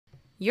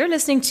You're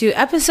listening to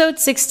episode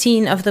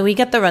 16 of the We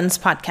Get the Runs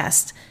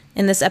podcast.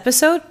 In this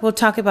episode, we'll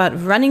talk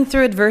about running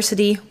through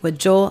adversity with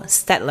Joel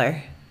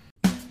Stettler.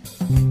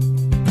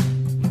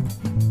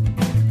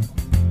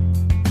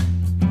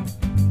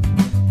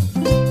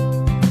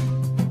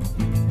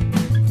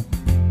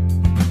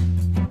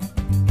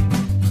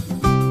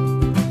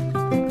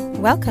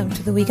 Welcome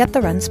to the We Get the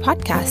Runs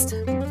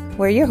podcast.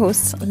 We're your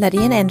hosts, Letty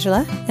and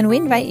Angela, and we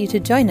invite you to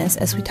join us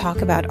as we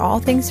talk about all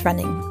things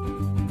running.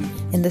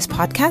 In this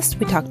podcast,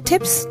 we talk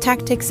tips,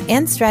 tactics,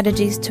 and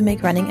strategies to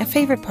make running a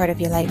favorite part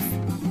of your life.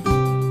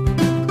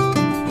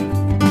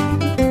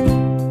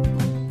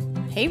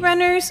 Hey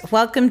runners,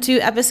 welcome to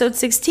episode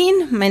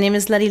 16. My name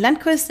is Letty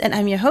Lundquist and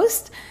I'm your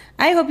host.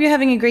 I hope you're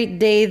having a great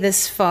day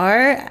this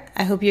far.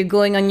 I hope you're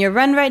going on your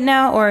run right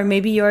now, or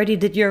maybe you already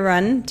did your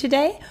run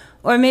today,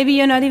 or maybe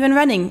you're not even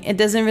running. It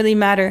doesn't really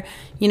matter.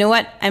 You know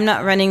what? I'm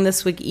not running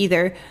this week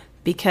either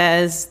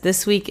because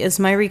this week is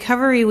my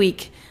recovery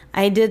week.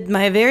 I did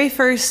my very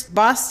first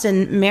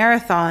Boston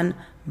Marathon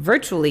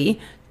virtually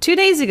 2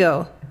 days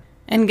ago.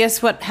 And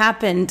guess what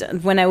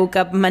happened when I woke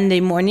up Monday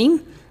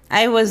morning?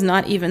 I was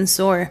not even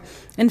sore.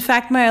 In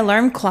fact, my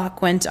alarm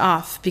clock went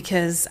off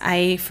because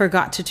I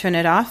forgot to turn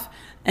it off.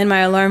 And my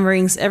alarm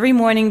rings every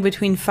morning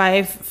between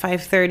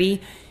 5:30.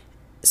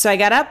 So I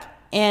got up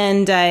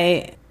and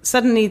I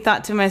suddenly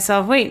thought to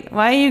myself, wait,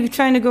 why are you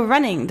trying to go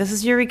running? This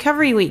is your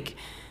recovery week.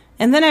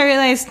 And then I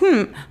realized,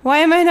 why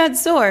am I not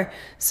sore?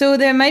 So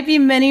there might be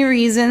many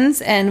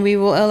reasons, and we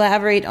will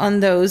elaborate on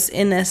those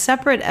in a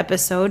separate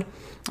episode.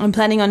 I'm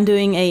planning on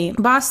doing a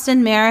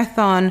Boston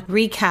Marathon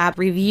recap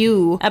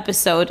review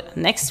episode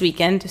next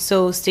weekend,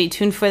 so stay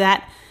tuned for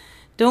that.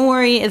 Don't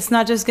worry, it's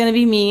not just going to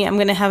be me. I'm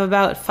going to have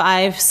about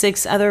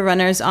 5-6 other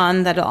runners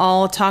on that'll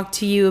all talk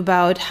to you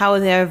about how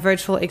their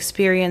virtual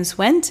experience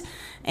went.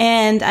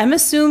 And I'm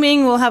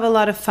assuming we'll have a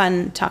lot of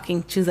fun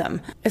talking to them,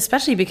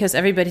 especially because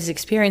everybody's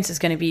experience is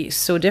going to be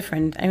so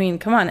different. I mean,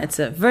 come on, it's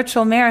a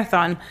virtual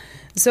marathon.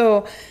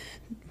 So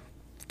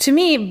to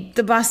me,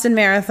 the Boston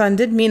Marathon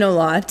did mean a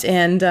lot,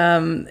 and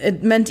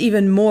it meant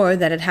even more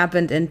that it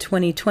happened in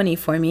 2020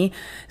 for me.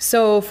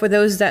 So for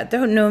those that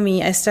don't know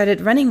me, I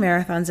started running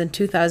marathons in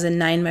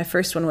 2009. My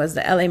first one was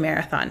the LA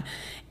Marathon.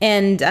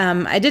 And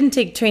I didn't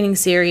take training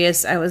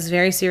serious. I was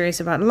very serious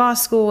about law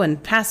school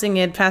and passing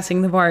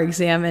the bar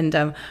exam.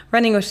 And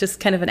running was just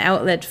kind of an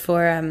outlet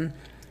for,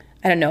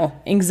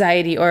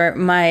 anxiety or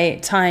my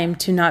time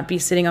to not be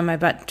sitting on my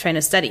butt trying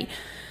to study.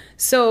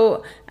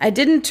 So I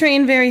didn't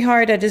train very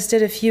hard. I just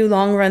did a few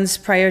long runs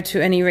prior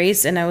to any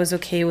race, and I was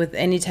okay with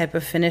any type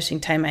of finishing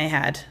time I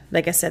had.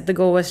 Like I said, the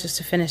goal was just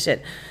to finish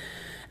it.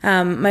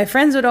 My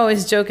friends would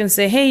always joke and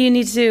say, hey, you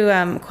need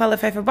to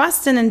qualify for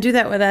Boston and do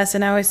that with us.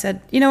 And I always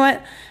said, you know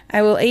what?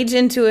 I will age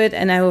into it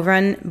and I will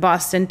run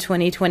Boston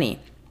 2020.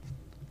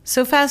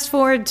 So fast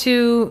forward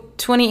to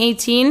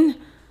 2018,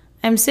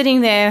 I'm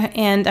sitting there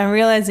and I'm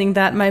realizing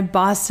that my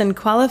Boston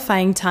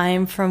qualifying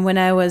time from when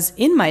I was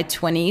in my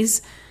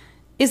 20s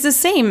is the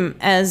same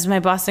as my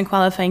Boston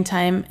qualifying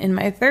time in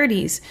my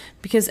 30s.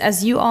 Because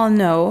as you all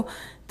know,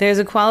 there's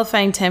a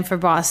qualifying time for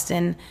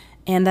Boston,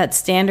 and that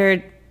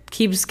standard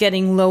keeps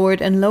getting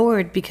lowered and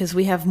lowered because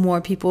we have more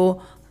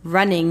people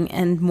running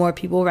and more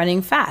people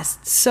running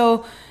fast.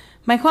 So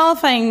my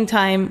qualifying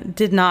time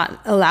did not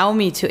allow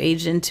me to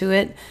age into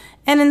it.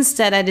 And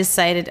instead I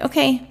decided,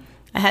 okay,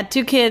 I had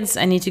 2 kids.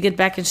 I need to get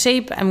back in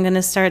shape. I'm going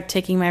to start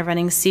taking my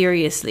running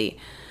seriously.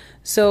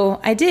 So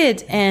I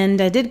did,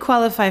 and I did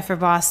qualify for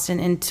Boston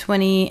in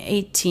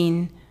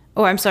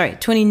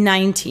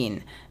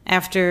 2019,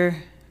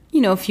 after,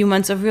 a few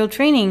months of real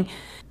training.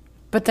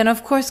 But then,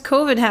 of course,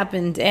 COVID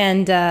happened,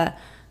 and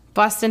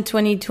Boston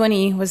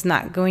 2020 was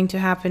not going to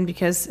happen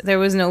because there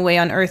was no way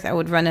on earth I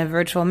would run a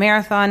virtual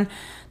marathon.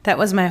 That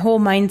was my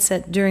whole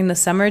mindset during the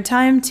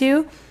summertime,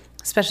 too,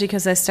 especially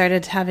because I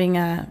started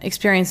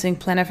experiencing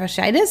plantar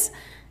fasciitis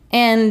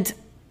and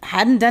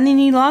hadn't done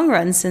any long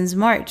runs since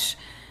March.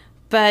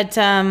 But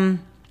I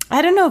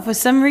don't know, for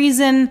some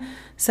reason,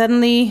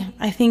 suddenly,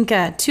 I think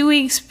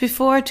 3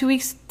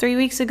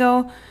 weeks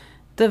ago,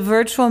 the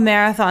virtual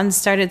marathon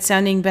started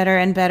sounding better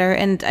and better,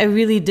 and I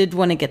really did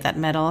want to get that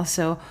medal,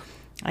 so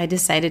I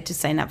decided to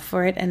sign up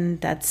for it, and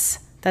that's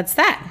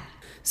that.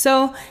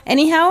 So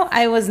anyhow,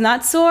 I was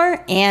not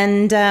sore,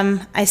 and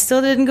I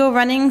still didn't go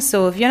running,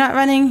 so if you're not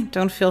running,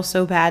 don't feel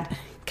so bad.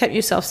 Cut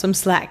yourself some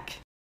slack.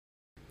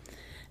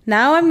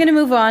 Now I'm going to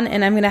move on,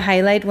 and I'm going to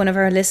highlight one of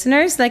our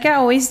listeners, like I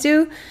always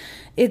do.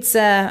 It's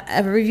a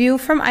review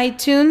from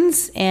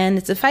iTunes, and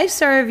it's a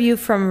 5-star review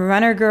from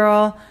Runner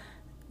Girl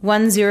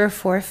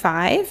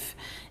 1045,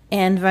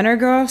 and Runner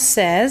Girl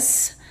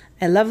says,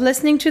 I love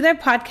listening to their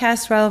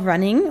podcast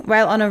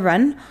while on a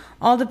run.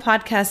 All the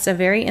podcasts are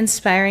very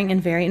inspiring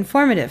and very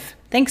informative.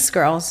 Thanks,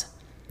 girls.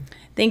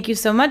 Thank you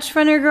so much,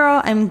 Runner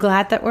Girl. I'm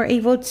glad that we're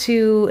able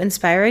to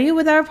inspire you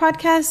with our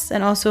podcast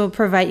and also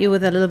provide you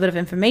with a little bit of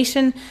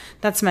information.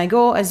 That's my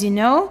goal, as you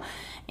know.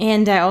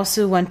 And I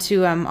also want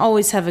to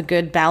always have a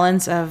good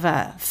balance of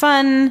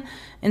fun,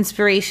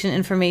 inspiration,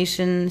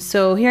 information.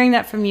 So hearing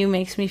that from you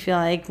makes me feel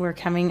like we're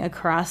coming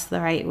across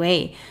the right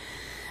way.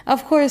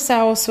 Of course, I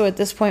also at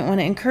this point want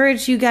to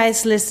encourage you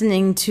guys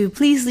listening to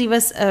please leave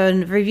us a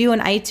review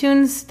on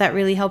iTunes. That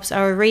really helps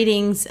our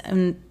ratings,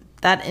 and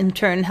that in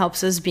turn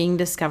helps us being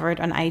discovered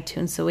on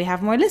iTunes so we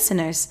have more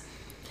listeners.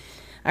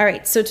 All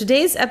right, so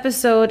today's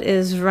episode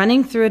is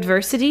Running Through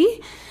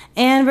Adversity,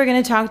 and we're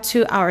going to talk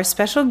to our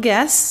special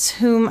guest,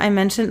 whom I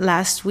mentioned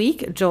last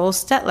week, Joel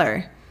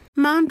Stetler.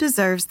 Mom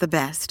deserves the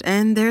best,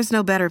 and there's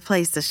no better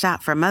place to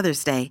shop for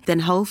Mother's Day than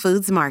Whole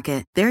Foods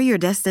Market. They're your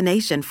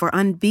destination for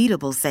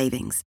unbeatable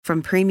savings,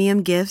 from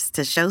premium gifts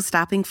to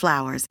show-stopping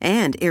flowers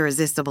and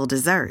irresistible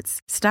desserts.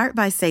 Start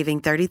by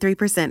saving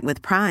 33%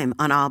 with Prime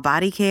on all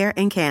body care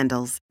and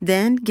candles.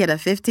 Then get a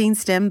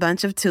 15-stem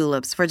bunch of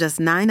tulips for just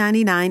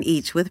 $9.99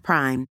 each with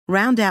Prime.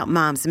 Round out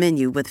Mom's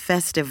menu with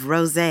festive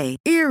rosé,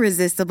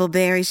 irresistible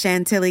berry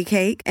chantilly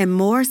cake, and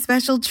more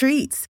special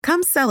treats.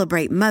 Come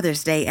celebrate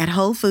Mother's Day at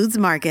Whole Foods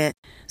Market.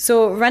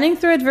 So, Running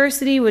Through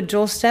Adversity with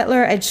Joel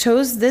Stetler, I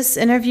chose this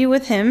interview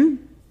with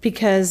him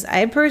because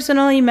I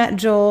personally met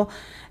Joel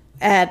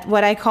at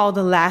what I call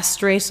the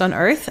last race on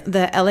Earth,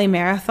 the LA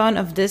Marathon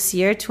of this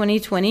year,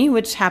 2020,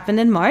 which happened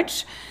in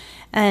March.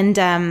 And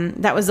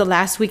that was the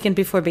last weekend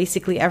before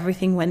basically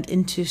everything went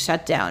into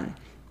shutdown.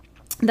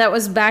 That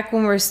was back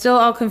when we were still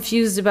all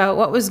confused about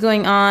what was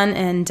going on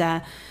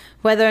and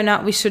whether or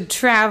not we should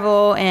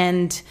travel,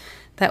 and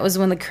that was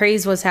when the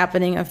craze was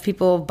happening of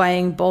people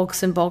buying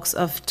bulks and bulks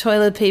of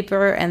toilet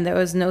paper, and there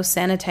was no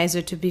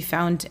sanitizer to be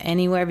found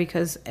anywhere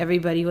because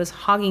everybody was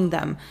hogging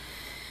them.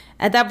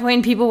 At that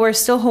point, people were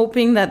still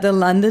hoping that the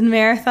London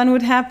Marathon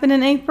would happen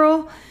in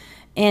April.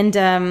 And,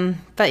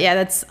 but yeah,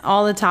 that's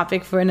all a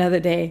topic for another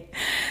day.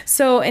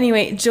 So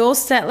anyway, Joel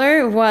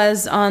Stetler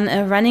was on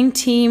a running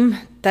team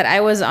that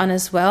I was on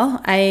as well.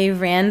 I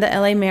ran the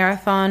LA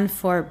Marathon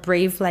for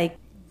Brave Like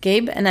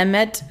Gabe, and I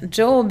met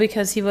Joel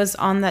because he was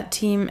on that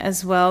team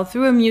as well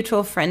through a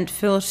mutual friend,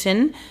 Phil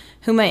Shin,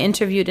 whom I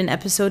interviewed in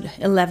episode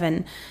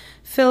 11.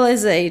 Phil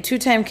is a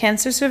 2-time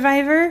cancer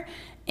survivor,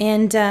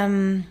 and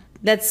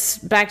let's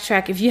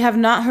backtrack. If you have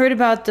not heard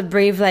about the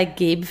Brave Like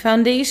Gabe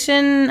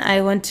Foundation,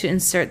 I want to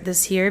insert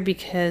this here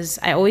because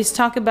I always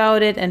talk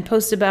about it and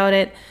post about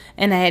it,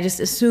 and I just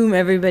assume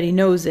everybody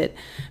knows it.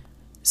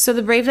 So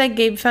the Brave Like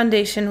Gabe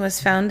Foundation was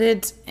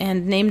founded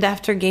and named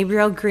after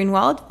Gabriel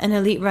Greenwald, an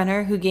elite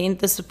runner who gained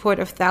the support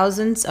of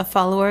thousands of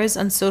followers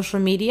on social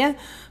media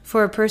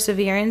for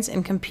perseverance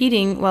in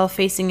competing while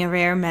facing a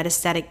rare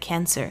metastatic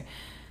cancer.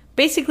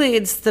 Basically,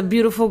 it's the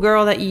beautiful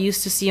girl that you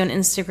used to see on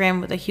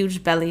Instagram with a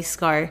huge belly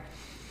scar.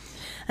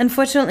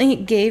 Unfortunately,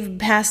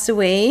 Gabe passed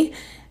away,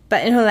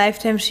 but in her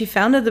lifetime, she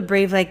founded the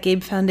Brave Like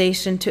Gabe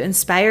Foundation to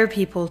inspire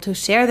people to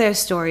share their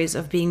stories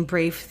of being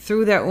brave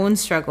through their own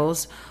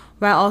struggles,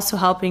 while also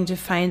helping to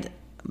find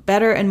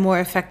better and more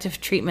effective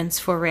treatments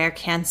for rare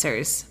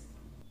cancers.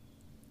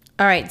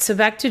 All right, so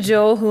back to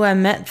Joel, who I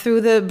met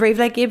through the Brave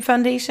Like Gabe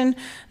Foundation.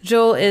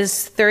 Joel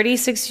is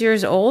 36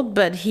 years old,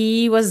 but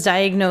he was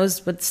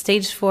diagnosed with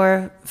stage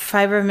 4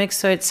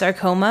 fibromyxoid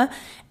sarcoma,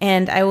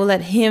 and I will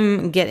let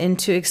him get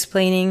into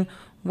explaining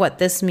what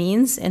this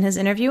means in his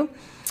interview.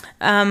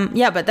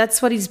 But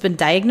that's what he's been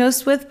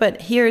diagnosed with,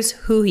 but here's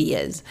who he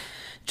is.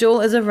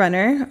 Joel is a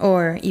runner,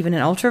 or even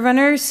an ultra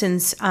runner,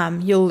 since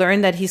you'll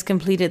learn that he's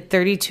completed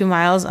 32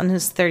 miles on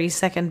his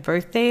 32nd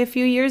birthday a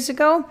few years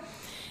ago.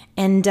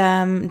 And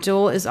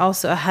Joel is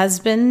also a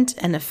husband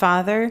and a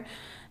father.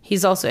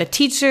 He's also a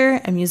teacher,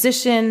 a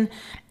musician,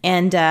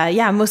 and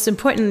most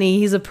importantly,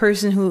 he's a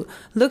person who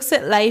looks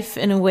at life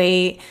in a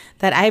way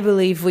that I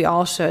believe we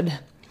all should.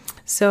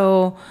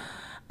 So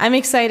I'm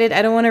excited.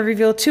 I don't want to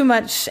reveal too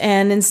much,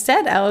 and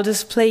instead I'll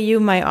just play you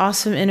my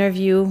awesome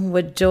interview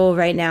with Joel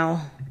right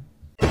now.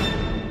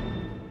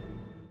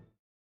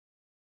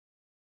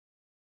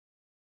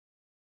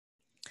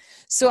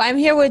 So I'm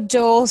here with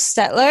Joel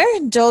Stetler.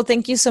 Joel,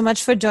 thank you so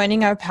much for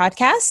joining our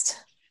podcast.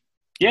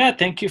 Yeah,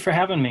 thank you for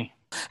having me.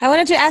 I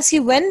wanted to ask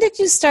you, when did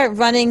you start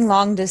running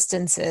long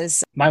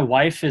distances? My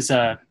wife is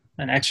an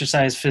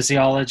exercise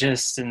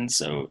physiologist, and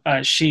so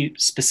she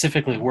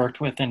specifically worked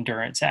with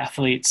endurance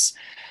athletes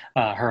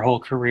her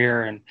whole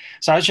career. And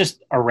so I was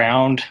just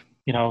around,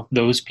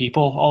 those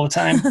people all the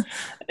time.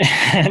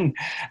 And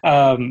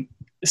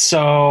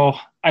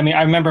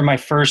I remember my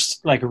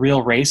first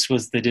real race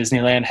was the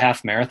Disneyland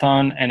half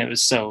marathon, and it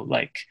was so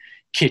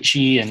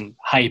kitschy and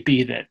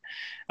hypey that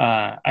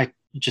I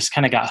just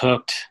kind of got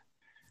hooked.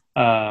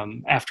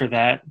 After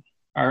that,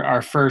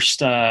 our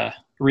first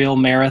real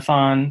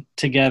marathon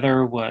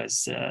together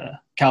was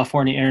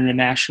California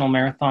International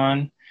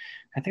Marathon.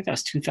 I think that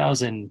was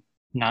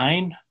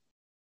 2009.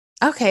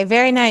 Okay,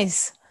 very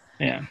nice.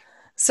 Yeah.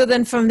 So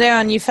then from there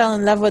on, you fell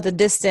in love with the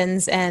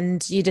distance,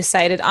 and you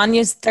decided on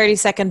your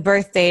 32nd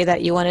birthday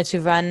that you wanted to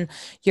run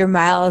your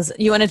miles.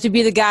 You wanted to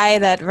be the guy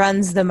that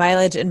runs the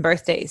mileage and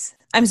birthdays.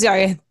 I'm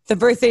sorry, the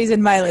birthdays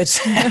and mileage.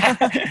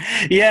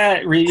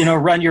 Yeah,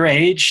 run your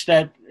age.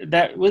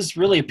 That was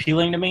really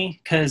appealing to me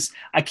because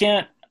I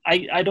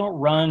don't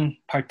run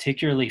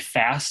particularly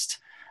fast.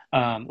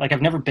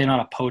 I've never been on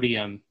a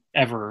podium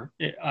ever.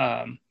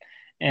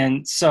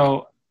 And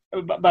so,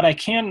 but I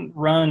can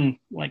run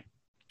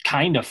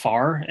kind of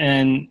far.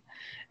 And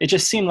it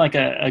just seemed like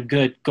a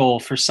good goal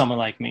for someone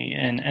like me.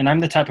 And I'm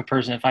the type of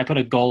person, if I put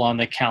a goal on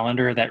the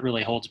calendar, that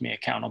really holds me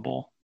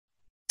accountable.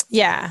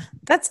 Yeah,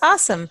 that's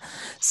awesome.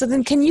 So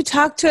then can you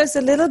talk to us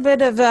a little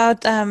bit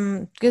about,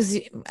 because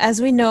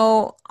as we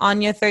know,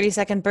 on your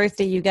 32nd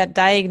birthday, you got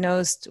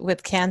diagnosed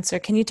with cancer.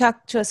 Can you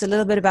talk to us a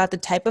little bit about the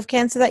type of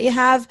cancer that you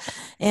have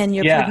and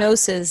your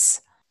prognosis?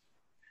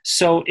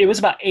 So it was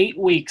about 8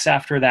 weeks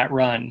after that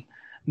run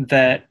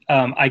that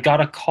I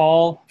got a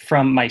call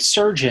from my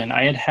surgeon.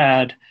 I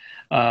had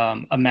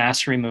a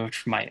mass removed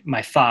from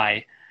my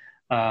thigh.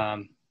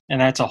 And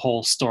that's a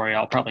whole story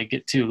I'll probably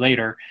get to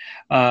later.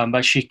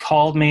 But she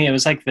called me. It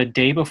was like the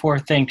day before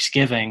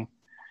Thanksgiving,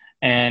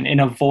 and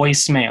in a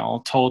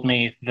voicemail told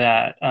me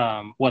that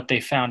what they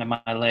found in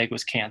my leg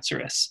was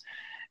cancerous.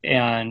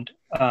 And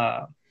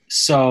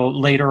so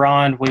later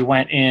on, we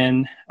went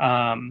in,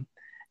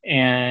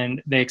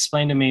 and they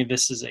explained to me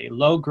this is a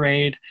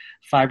low-grade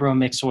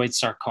fibromyxoid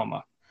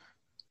sarcoma.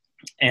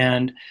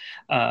 And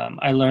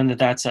I learned that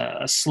that's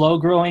a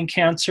slow-growing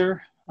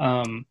cancer.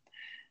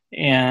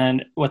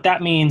 And what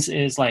that means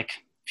is, like,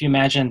 if you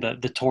imagine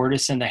the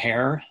tortoise and the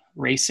hare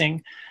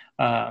racing,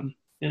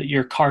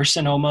 your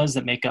carcinomas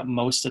that make up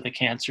most of the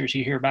cancers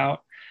you hear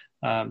about,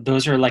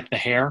 those are like the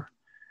hare.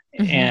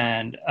 Mm-hmm.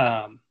 And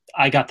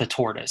I got the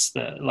tortoise,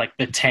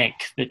 the tank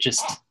that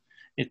just,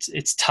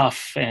 it's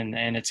tough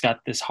and it's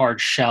got this hard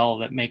shell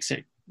that makes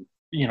it,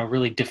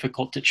 really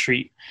difficult to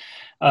treat.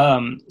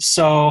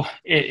 So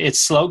it's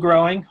slow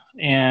growing,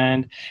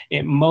 and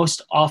it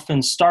most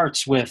often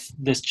starts with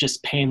this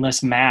just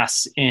painless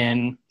mass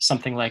in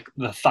something like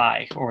the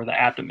thigh or the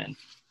abdomen.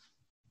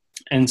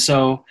 And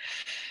so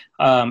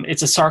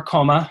it's a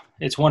sarcoma.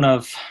 It's one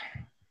of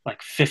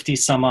like 50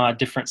 some odd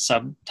different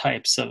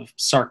subtypes of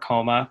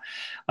sarcoma.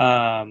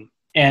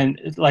 And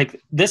like,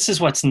 this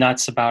is what's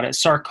nuts about it.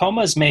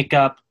 Sarcomas make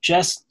up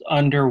just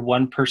under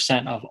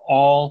 1% of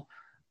all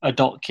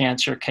adult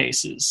cancer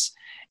cases.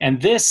 And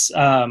this,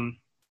 the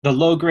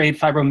low-grade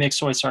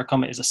fibromyxoid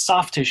sarcoma, is a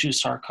soft tissue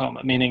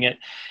sarcoma, meaning it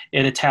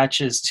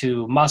attaches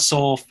to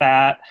muscle,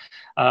 fat,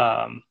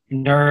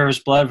 nerves,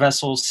 blood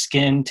vessels,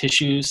 skin,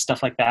 tissues,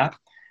 stuff like that.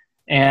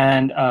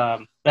 And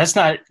that's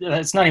not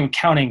even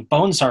counting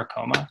bone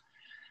sarcoma.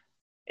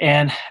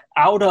 And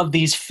out of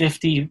these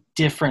 50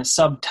 different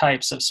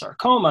subtypes of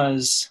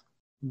sarcomas,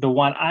 the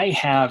one I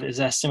have is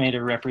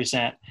estimated to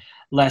represent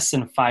less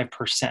than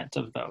 5%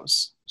 of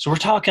those. So we're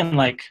talking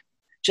like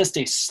just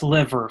a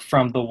sliver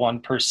from the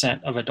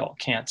 1% of adult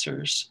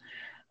cancers.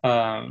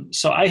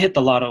 So I hit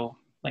the lotto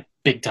like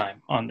big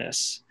time on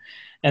this.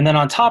 And then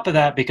on top of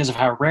that, because of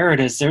how rare it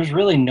is, there's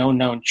really no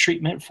known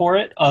treatment for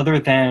it other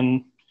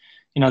than,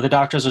 the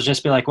doctors will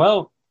just be like,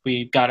 well,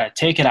 we got to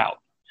take it out.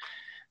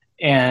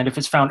 And if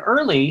it's found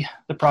early,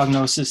 the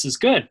prognosis is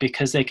good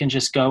because they can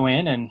just go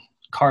in and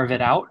carve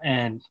it out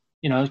and,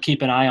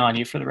 keep an eye on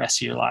you for the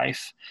rest of your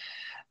life.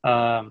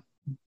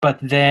 But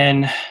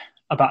then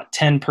about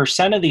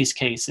 10% of these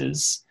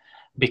cases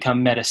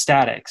become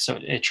metastatic. So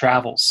it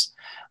travels,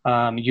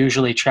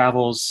 usually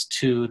travels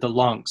to the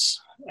lungs.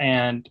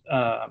 And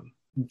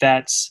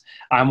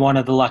I'm one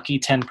of the lucky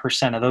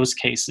 10% of those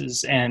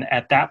cases. And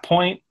at that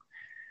point,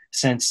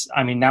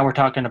 now we're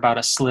talking about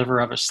a sliver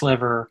of a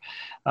sliver,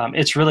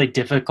 it's really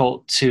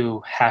difficult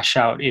to hash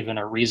out even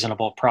a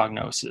reasonable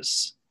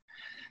prognosis.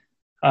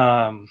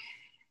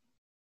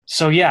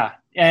 So yeah,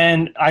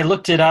 and I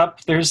looked it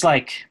up. There's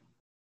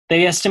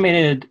they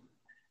estimated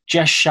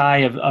just shy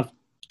of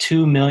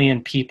 2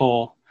 million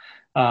people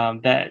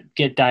that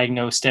get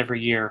diagnosed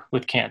every year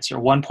with cancer,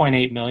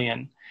 1.8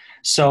 million.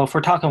 So if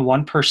we're talking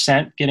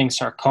 1% getting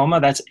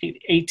sarcoma, that's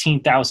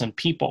 18,000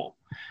 people.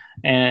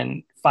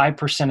 And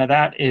 5% of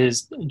that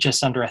is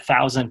just under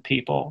 1,000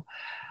 people.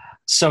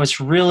 So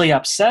it's really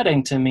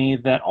upsetting to me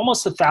that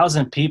almost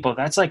 1,000 people,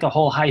 that's like a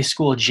whole high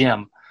school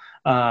gym,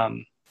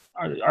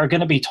 are going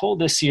to be told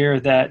this year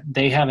that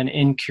they have an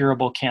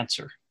incurable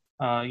cancer.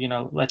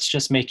 Let's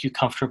just make you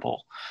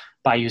comfortable,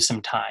 buy you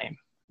some time.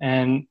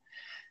 And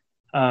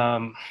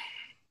my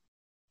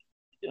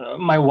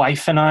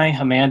wife and I,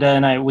 Amanda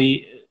and I,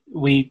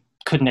 we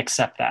couldn't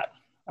accept that.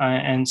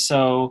 And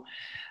so,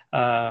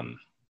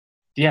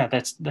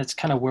 that's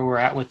kind of where we're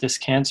at with this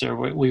cancer.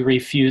 We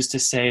refuse to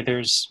say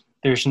there's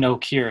no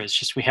cure. It's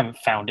just we haven't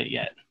found it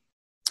yet.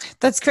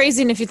 That's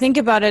crazy. And if you think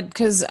about it,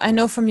 because I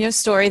know from your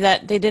story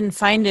that they didn't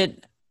find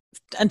it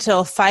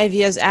until 5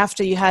 years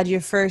after you had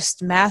your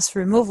first mass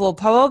removal,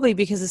 probably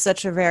because it's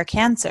such a rare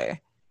cancer.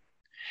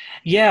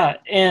 Yeah.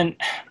 And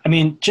I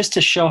mean, just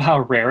to show how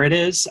rare it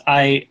is,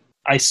 I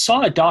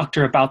saw a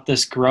doctor about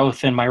this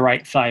growth in my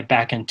right thigh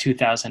back in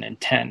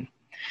 2010.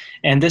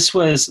 And this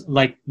was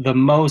like the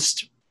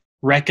most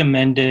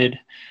recommended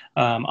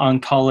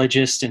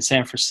oncologist in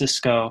San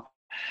Francisco.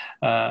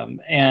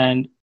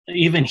 And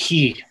even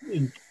he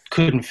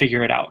couldn't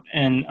figure it out.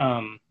 And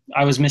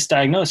I was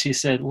misdiagnosed. He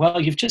said,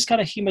 well, you've just got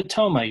a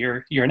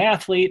hematoma. You're an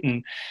athlete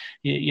and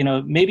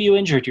maybe you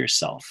injured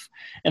yourself.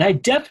 And I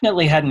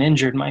definitely hadn't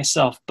injured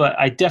myself, but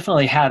I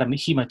definitely had a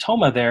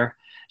hematoma there.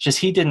 Just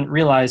he didn't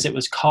realize it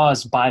was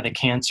caused by the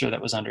cancer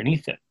that was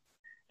underneath it.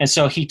 And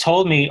so he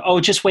told me,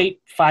 oh, just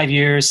wait 5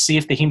 years, see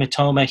if the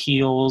hematoma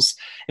heals.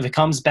 If it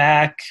comes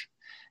back,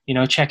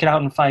 check it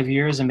out in 5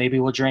 years and maybe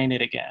we'll drain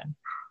it again.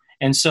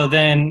 And so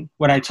then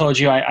when I told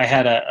you I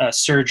had a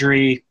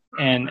surgery,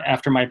 and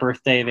after my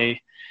birthday,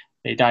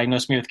 they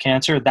diagnosed me with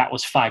cancer, that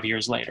was 5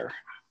 years later.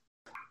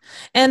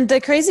 And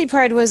the crazy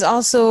part was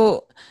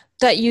also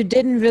that you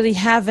didn't really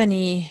have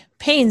any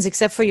pains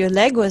except for your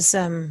leg was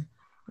a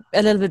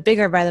little bit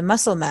bigger by the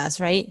muscle mass,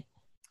 right?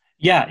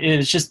 Yeah, it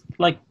was just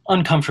like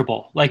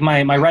uncomfortable. Like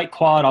my right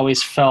quad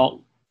always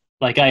felt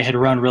like I had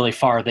run really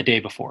far the day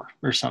before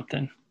or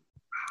something.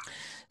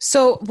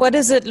 So what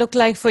does it look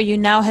like for you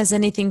now? Has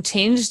anything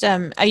changed?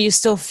 Are you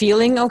still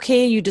feeling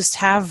okay? You just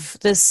have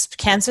this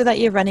cancer that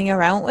you're running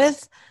around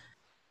with?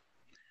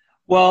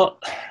 Well,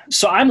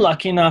 so I'm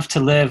lucky enough to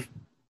live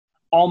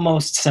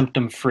almost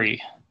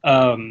symptom-free.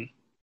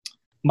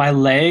 My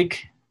leg,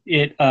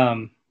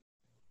 I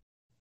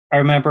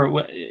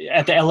remember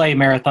at the LA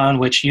Marathon,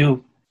 which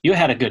you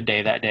had a good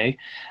day that day.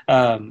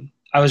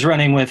 I was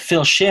running with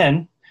Phil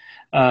Shin,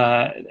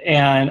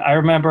 and I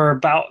remember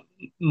about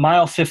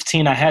mile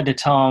 15, I had to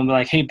tell him,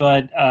 like, hey,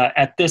 bud,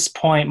 at this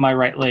point, my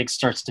right leg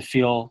starts to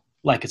feel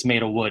like it's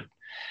made of wood.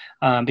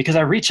 Because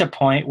I reach a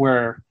point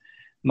where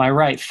my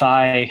right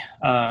thigh,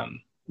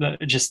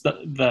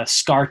 the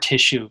scar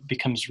tissue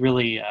becomes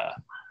really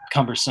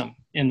cumbersome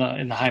in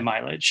the high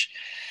mileage.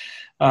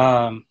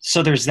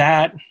 So there's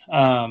that.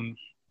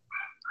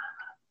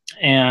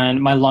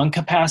 And my lung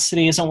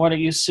capacity isn't what it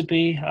used to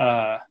be.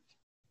 I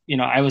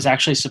was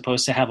actually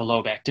supposed to have a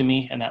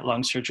lobectomy and that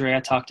lung surgery I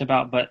talked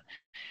about, but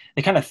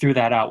they kind of threw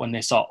that out when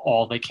they saw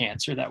all the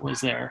cancer that was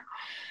there.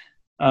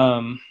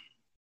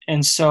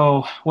 And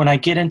so when I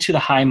get into the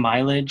high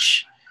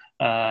mileage,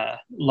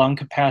 lung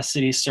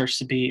capacity starts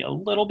to be a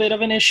little bit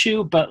of an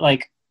issue, but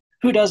like,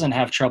 who doesn't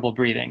have trouble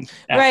breathing?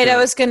 Right. I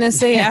was going to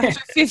say after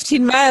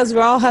 15 miles,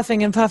 we're all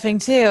huffing and puffing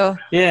too.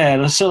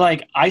 Yeah. So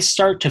like I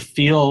start to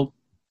feel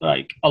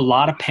like a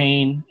lot of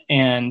pain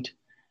and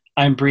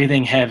I'm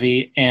breathing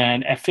heavy.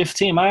 And at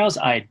 15 miles,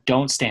 I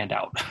don't stand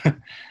out.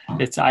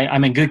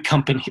 I'm in good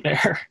company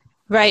there.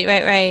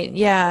 Right.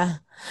 Yeah.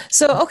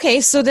 So,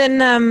 okay. So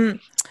then,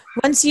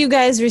 once you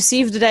guys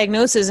received the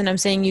diagnosis, and I'm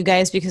saying you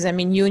guys, because I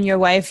mean, you and your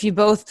wife, you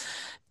both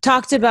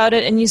talked about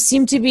it and you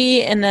seem to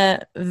be in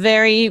a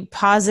very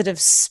positive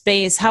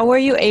space. How were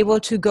you able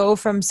to go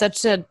from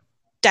such a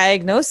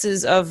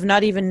diagnosis of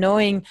not even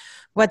knowing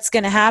what's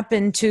going to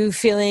happen to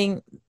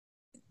feeling,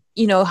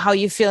 how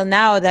you feel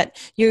now, that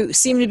you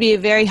seem to be a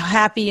very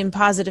happy and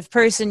positive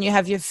person? You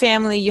have your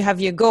family, you have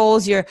your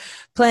goals, you're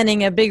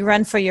planning a big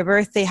run for your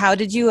birthday. How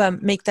did you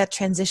make that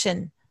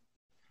transition?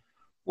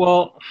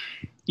 Well,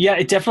 yeah,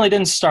 it definitely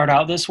didn't start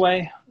out this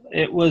way.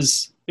 It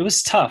was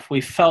tough.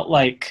 We felt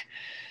like,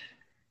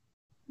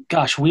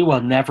 gosh, we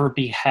will never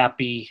be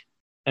happy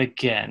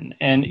again.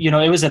 And,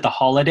 it was at the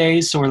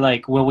holidays, so we're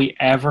like, will we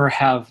ever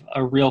have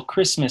a real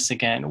Christmas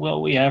again?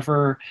 Will we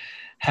ever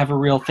have a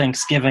real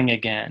Thanksgiving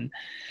again?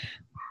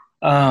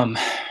 And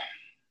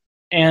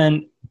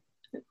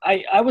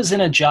I was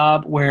in a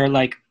job where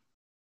like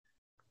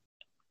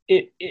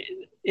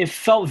it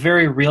felt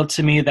very real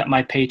to me that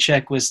my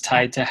paycheck was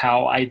tied to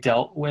how I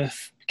dealt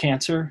with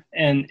cancer,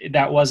 and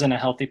that wasn't a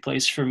healthy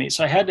place for me.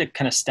 So I had to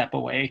kind of step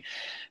away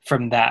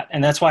from that.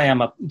 And that's why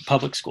I'm a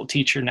public school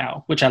teacher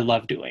now, which I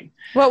love doing.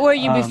 What were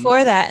you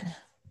before that?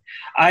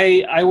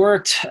 I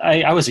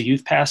was a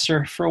youth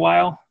pastor for a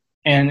while,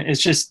 and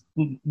it's just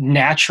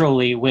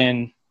naturally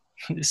when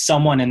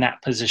someone in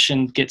that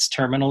position gets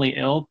terminally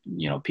ill,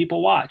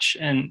 people watch.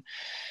 And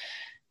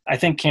I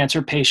think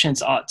cancer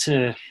patients ought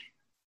to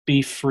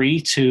be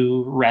free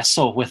to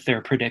wrestle with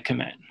their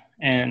predicament.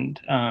 And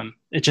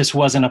it just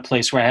wasn't a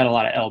place where I had a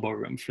lot of elbow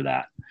room for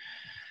that.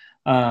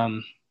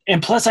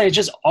 And plus, I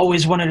just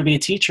always wanted to be a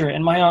teacher.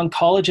 And my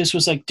oncologist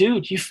was like,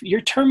 dude,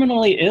 you're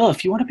terminally ill.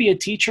 If you want to be a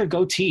teacher,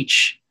 go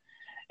teach.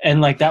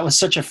 And like, that was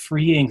such a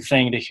freeing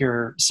thing to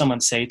hear someone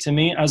say to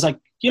me. I was like,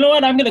 you know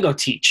what? I'm going to go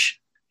teach.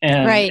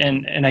 And, right.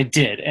 and I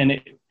did. And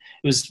it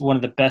was one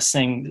of the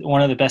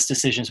best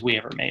decisions we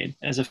ever made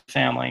as a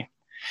family.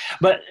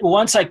 But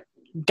once I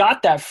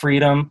got that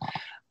freedom,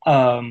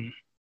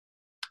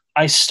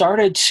 I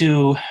started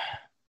to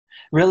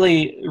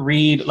really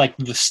read like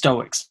the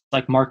Stoics,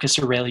 like Marcus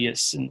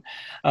Aurelius and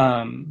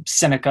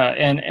Seneca,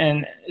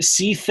 and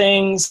see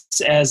things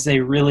as they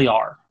really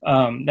are.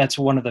 That's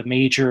one of the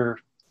major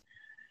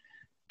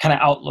kind of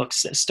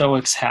outlooks that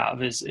Stoics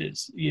have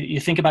is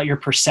you think about your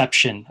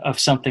perception of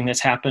something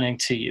that's happening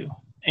to you.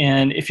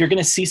 And if you're going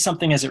to see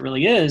something as it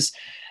really is,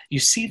 you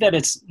see that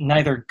it's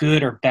neither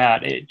good or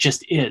bad. It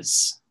just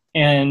is.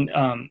 And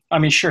I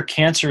mean, sure,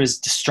 cancer is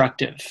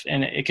destructive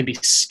and it can be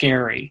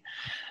scary,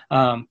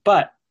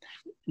 but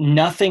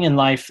nothing in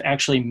life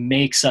actually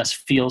makes us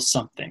feel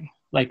something.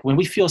 Like when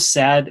we feel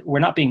sad, we're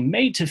not being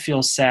made to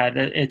feel sad.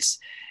 It's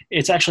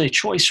actually a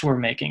choice we're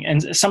making.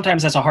 And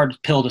sometimes that's a hard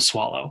pill to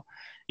swallow,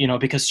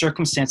 because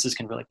circumstances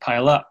can really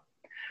pile up.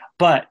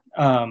 But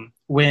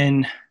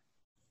when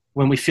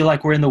we feel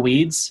like we're in the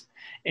weeds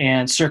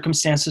and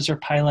circumstances are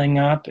piling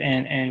up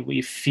and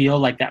we feel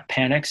like that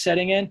panic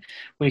setting in,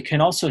 we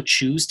can also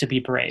choose to be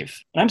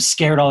brave. And I'm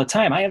scared all the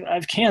time. I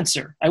have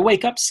cancer. I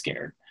wake up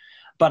scared,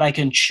 but I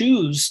can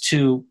choose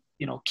to,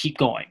 keep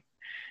going.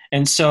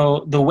 And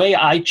so the way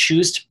I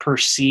choose to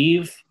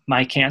perceive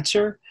my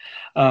cancer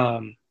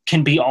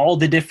can be all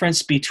the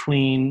difference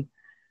between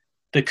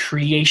the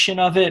creation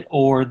of it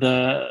or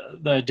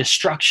the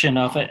destruction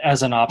of it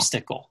as an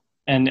obstacle.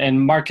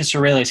 And Marcus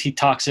Aurelius, he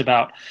talks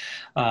about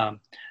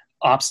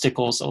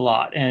obstacles a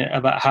lot, and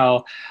about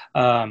how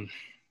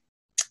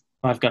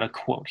I've got a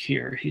quote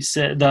here. He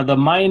said, the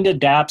mind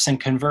adapts and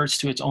converts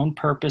to its own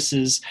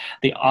purposes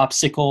the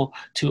obstacle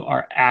to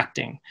our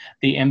acting.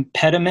 The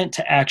impediment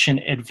to action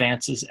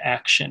advances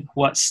action.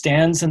 What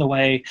stands in the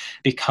way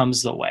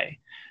becomes the way.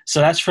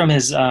 So that's from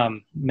his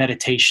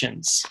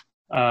Meditations.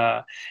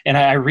 And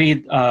I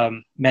read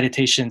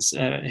Meditations,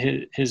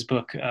 his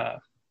book,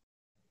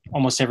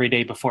 almost every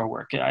day before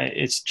work.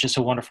 It's just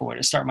a wonderful way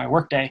to start my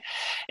workday.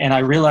 And I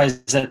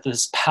realized that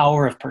this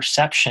power of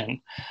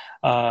perception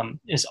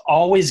is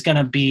always going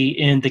to be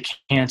in the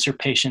cancer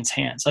patient's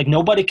hands. Like,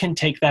 nobody can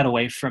take that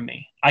away from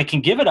me. I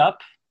can give it up.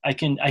 I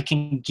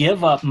can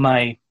give up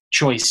my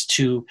choice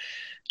to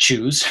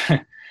choose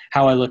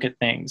how I look at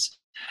things.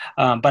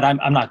 But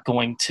I'm not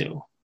going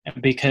to,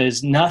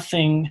 because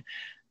nothing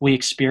we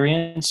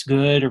experience,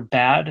 good or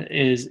bad,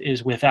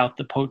 is without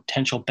the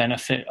potential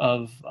benefit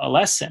of a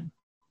lesson.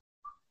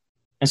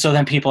 And so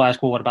then people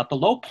ask, well, what about the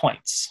low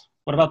points?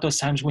 What about those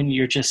times when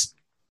you're just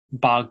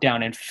bogged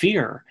down in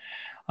fear?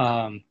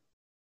 And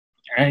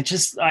I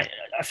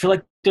feel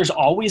like there's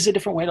always a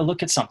different way to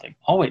look at something.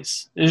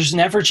 Always. There's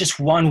never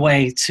just one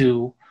way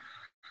to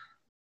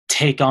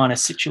take on a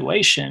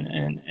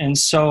situation. And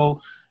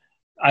so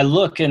I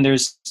look, and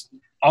there's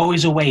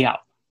always a way out.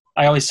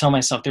 I always tell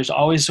myself there's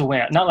always a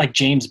way out. Not like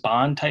James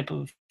Bond type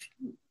of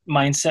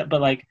mindset, but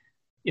like,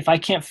 if I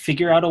can't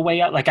figure out a way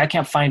out, like I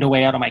can't find a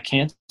way out of my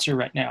cancer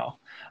right now,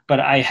 but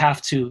I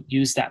have to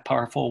use that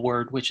powerful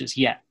word, which is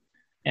yet.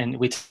 And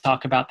we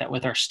talk about that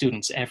with our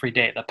students every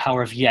day, the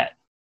power of yet.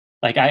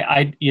 Like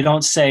you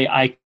don't say,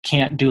 I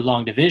can't do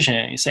long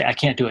division. You say, I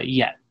can't do it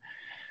yet.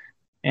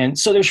 And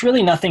so there's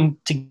really nothing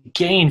to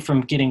gain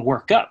from getting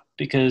worked up,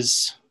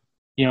 because,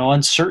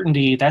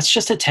 uncertainty, that's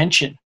just a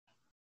tension.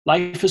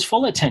 Life is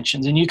full of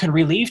tensions, and you can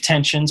relieve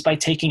tensions by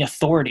taking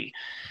authority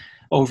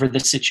over the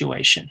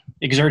situation,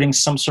 exerting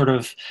some sort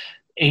of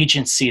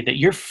agency that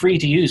you're free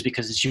to use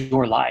because it's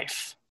your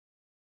life.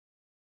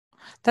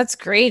 That's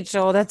great,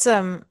 Joel. That's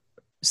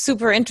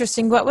super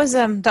interesting. What was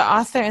the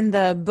author in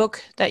the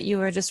book that you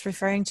were just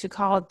referring to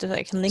called?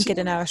 I can link it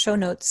in our show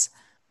notes.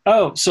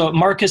 Oh, so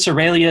Marcus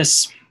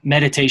Aurelius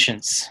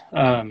Meditations.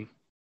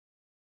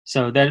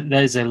 So that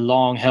is a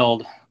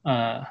long-held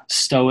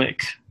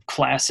Stoic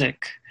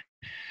classic.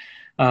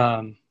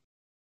 Lots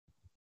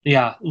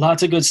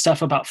of good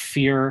stuff about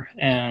fear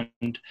and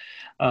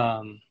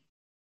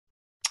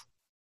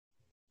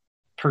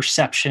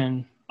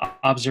perception,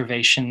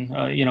 observation,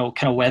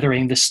 kind of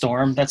weathering the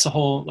storm. That's a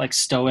whole like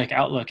Stoic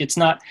outlook. It's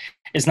not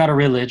a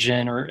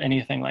religion or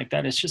anything like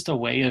that. It's just a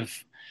way of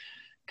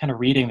kind of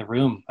reading the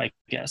room, I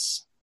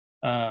guess.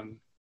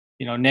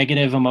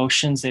 Negative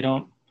emotions, they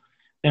don't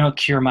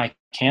cure my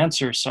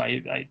cancer, so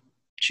I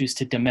choose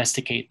to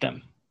domesticate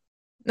them.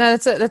 No,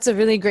 that's a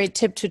really great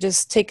tip, to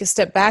just take a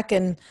step back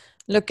and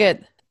look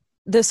at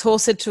this whole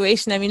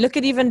situation. I mean, look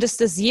at even just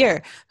this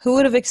year. Who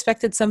would have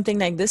expected something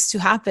like this to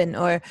happen?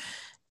 Or,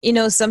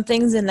 some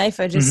things in life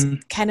are just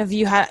kind of,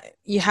 you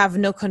have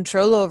no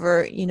control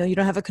over, you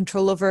don't have a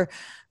control over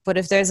what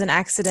if there's an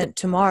accident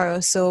tomorrow.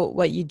 So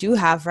what you do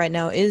have right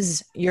now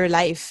is your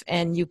life,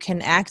 and you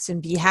can act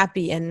and be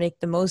happy and make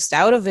the most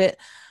out of it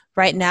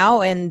right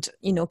now, and,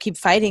 keep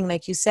fighting,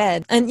 like you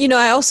said. And,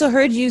 I also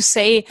heard you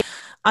say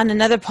on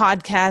another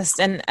podcast,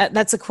 and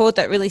that's a quote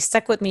that really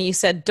stuck with me. You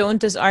said, don't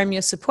disarm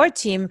your support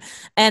team.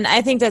 And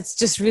I think that's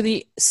just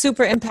really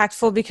super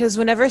impactful, because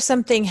whenever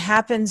something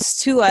happens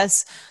to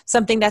us,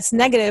 something that's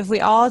negative,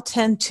 we all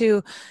tend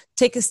to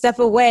take a step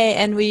away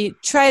and we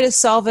try to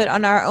solve it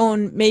on our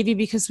own, maybe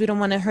because we don't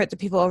want to hurt the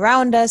people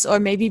around us, or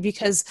maybe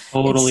because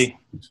it's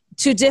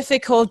too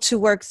difficult to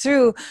work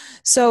through.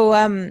 So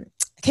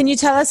can you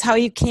tell us how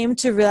you came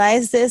to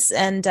realize this,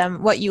 and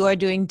what you are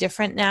doing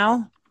different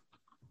now?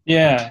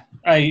 Yeah.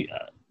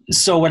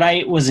 So when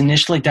I was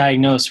initially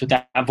diagnosed with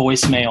that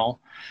voicemail,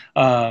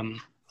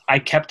 I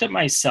kept it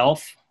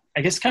myself,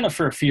 I guess, kind of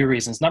for a few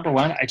reasons. Number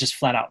one, I just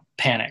flat out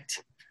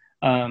panicked.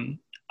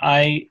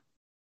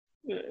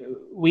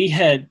 We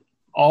had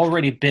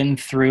already been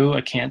through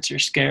a cancer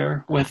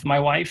scare with my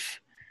wife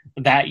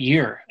that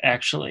year,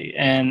 actually.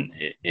 And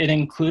it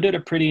included a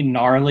pretty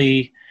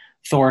gnarly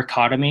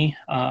thoracotomy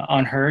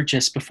on her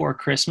just before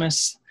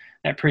Christmas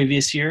that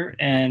previous year.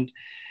 And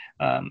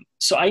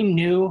so I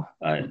knew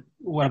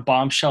what a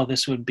bombshell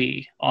this would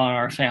be on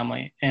our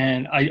family.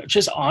 And I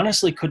just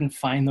honestly couldn't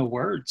find the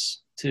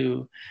words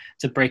to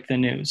break the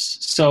news.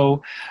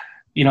 So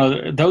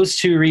those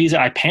two reasons,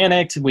 I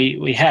panicked.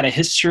 We had a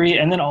history.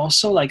 And then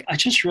also, like, I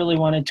just really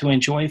wanted to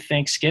enjoy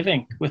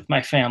Thanksgiving with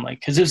my family,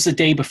 because it was the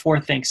day before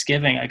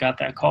Thanksgiving I got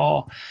that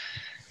call.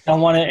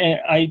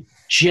 I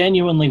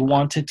genuinely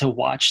wanted to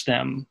watch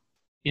them,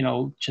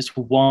 just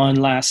one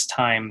last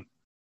time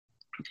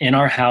in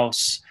our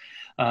house,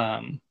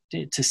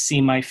 to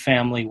see my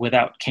family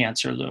without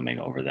cancer looming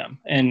over them.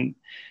 And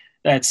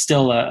that's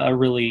still a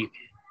really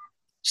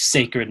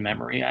sacred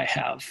memory I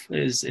have,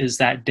 is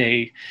that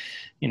day,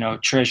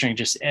 treasuring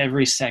just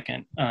every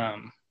second,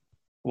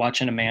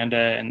 watching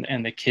Amanda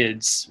and the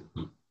kids,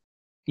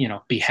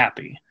 be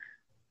happy.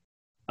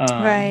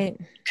 Right.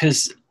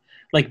 Because,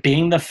 like,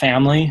 being the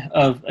family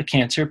of a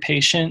cancer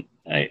patient,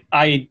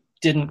 I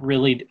didn't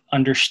really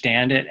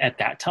understand it at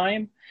that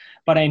time,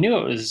 but I knew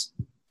it was,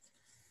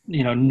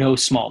 no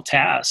small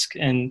task.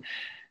 And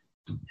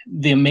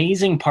the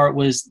amazing part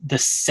was, the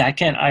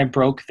second I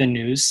broke the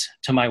news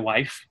to my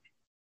wife,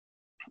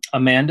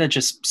 Amanda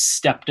just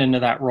stepped into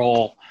that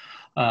role.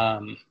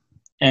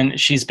 And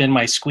she's been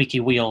my squeaky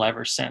wheel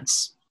ever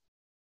since.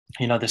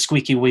 The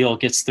squeaky wheel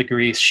gets the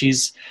grease.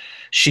 She's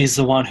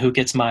the one who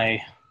gets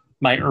my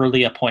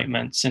early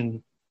appointments,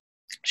 and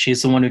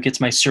she's the one who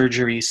gets my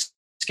surgeries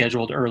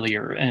scheduled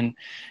earlier. And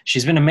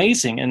she's been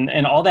amazing.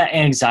 And all that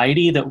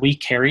anxiety that we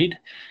carried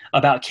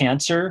about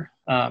cancer,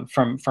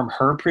 from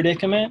her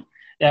predicament,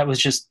 that was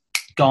just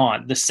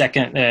gone the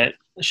second that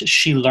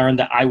she learned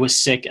that I was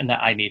sick and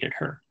that I needed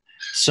her.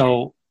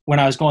 So when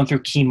I was going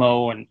through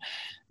chemo and,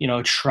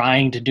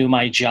 trying to do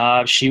my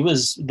job, she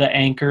was the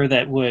anchor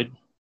that would,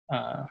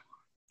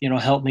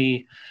 help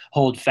me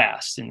hold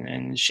fast.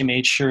 And she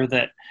made sure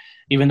that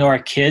even though our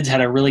kids had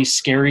a really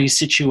scary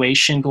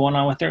situation going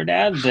on with their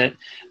dad, that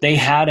they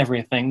had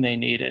everything they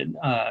needed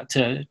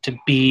to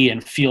be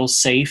and feel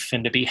safe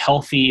and to be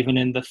healthy, even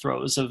in the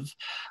throes of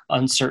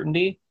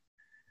uncertainty.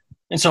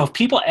 And so if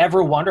people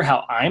ever wonder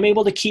how I'm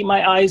able to keep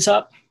my eyes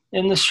up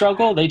in the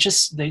struggle, they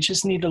just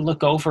need to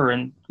look over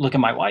and look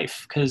at my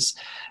wife, because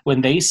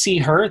when they see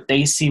her,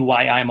 they see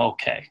why I'm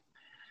okay.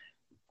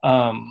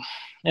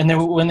 And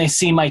then when they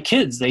see my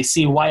kids, they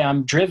see why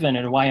I'm driven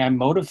and why I'm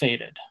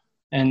motivated.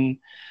 And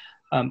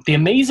the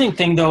amazing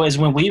thing, though, is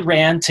when we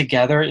ran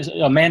together,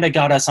 Amanda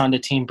got us onto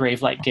Team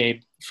Brave Like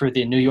Gabe for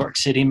the New York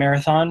City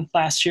Marathon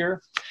last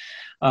year.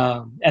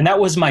 And that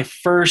was my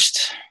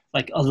first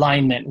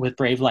alignment with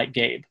Brave Like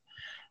Gabe.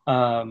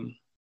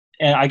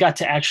 And I got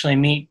to actually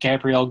meet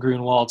Gabrielle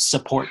Grunwald's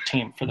support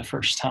team for the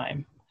first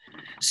time.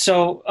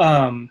 So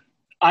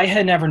I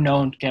had never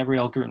known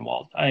Gabrielle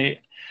Grunwald.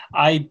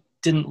 I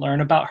didn't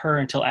learn about her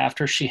until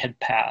after she had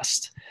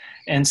passed.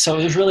 And so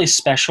it was really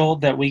special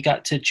that we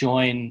got to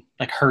join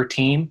her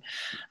team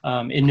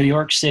in New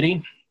York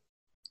City,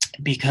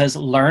 because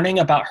learning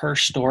about her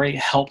story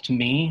helped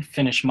me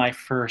finish my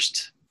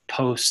first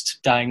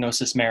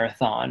post-diagnosis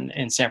marathon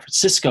in San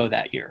Francisco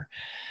that year.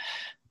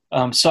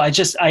 So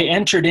I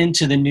entered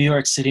into the New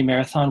York City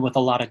Marathon with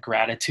a lot of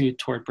gratitude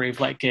toward Brave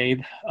Like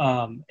Gabe.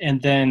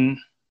 And then,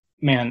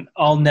 man,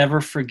 I'll never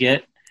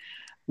forget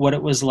what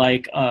it was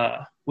like.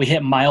 We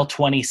hit mile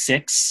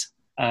 26.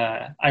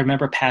 I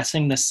remember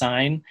passing the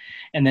sign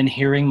and then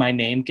hearing my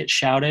name get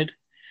shouted.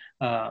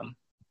 And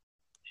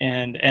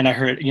I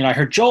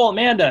heard Joel,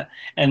 Amanda,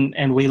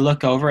 and we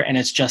look over and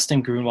it's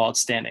Justin Grunwald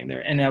standing there.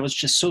 And that was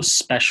just so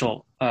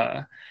special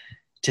to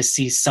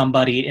see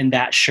somebody in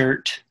that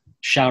shirt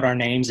shout our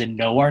names and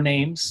know our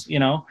names,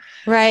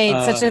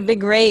 Right. Such a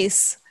big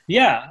race.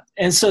 Yeah.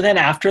 And so then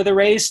after the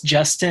race,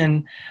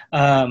 Justin,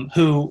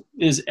 who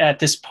is at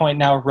this point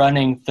now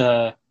running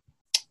the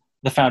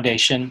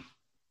foundation,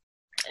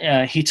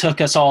 he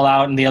took us all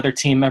out and the other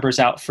team members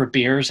out for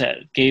beers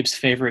at Gabe's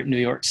favorite New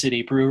York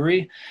City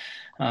brewery.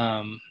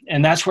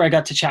 And that's where I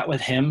got to chat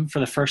with him for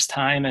the first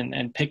time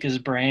and pick his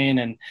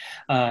brain.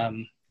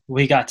 And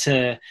we got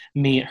to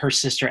meet her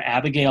sister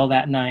Abigail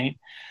that night.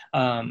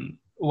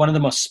 One of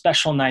the most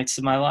special nights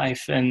of my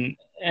life. And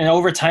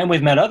over time,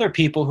 we've met other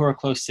people who are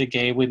close to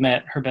Gabe. We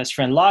met her best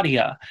friend,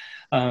 Ladia,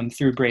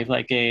 through Brave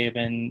Like Gabe.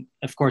 And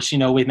of course,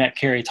 we met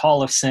Carrie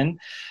Tollefson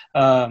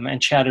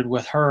and chatted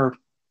with her.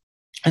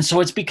 And so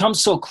it's become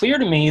so clear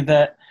to me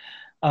that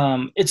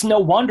it's no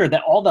wonder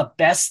that all the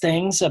best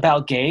things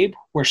about Gabe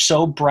were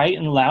so bright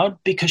and loud,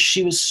 because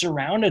she was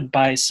surrounded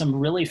by some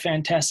really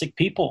fantastic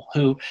people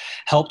who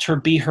helped her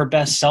be her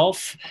best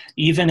self,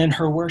 even in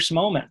her worst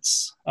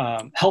moments,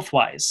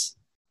 health-wise.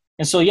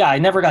 And so, yeah, I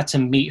never got to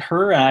meet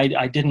her.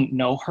 I didn't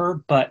know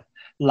her, but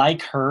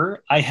like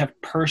her, I have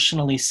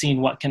personally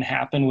seen what can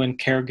happen when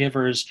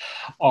caregivers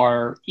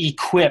are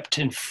equipped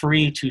and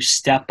free to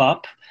step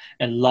up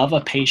and love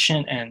a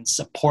patient and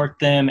support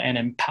them and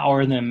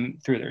empower them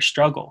through their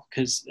struggle.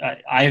 Because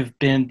I've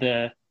been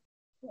the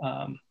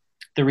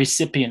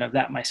recipient of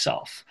that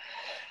myself.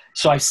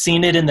 So I've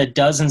seen it in the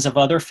dozens of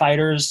other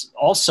fighters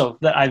also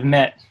that I've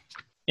met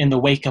in the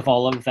wake of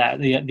all of that,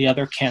 the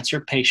other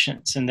cancer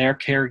patients and their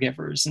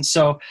caregivers. And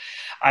so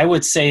I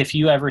would say, if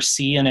you ever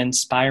see an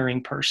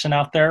inspiring person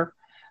out there,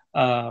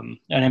 an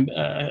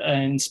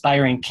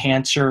inspiring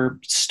cancer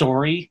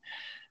story,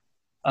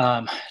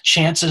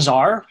 chances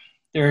are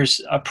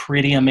there's a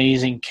pretty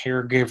amazing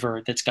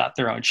caregiver that's got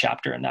their own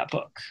chapter in that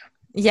book.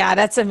 Yeah,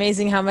 that's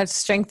amazing how much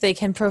strength they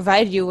can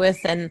provide you with.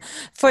 And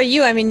for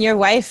you, I mean, your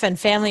wife and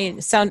family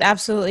sound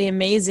absolutely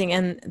amazing.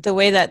 And the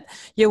way that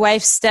your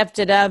wife stepped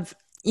it up,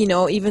 you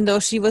know, even though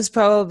she was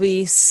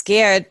probably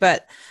scared,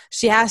 but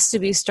she has to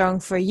be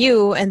strong for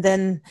you. And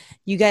then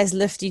you guys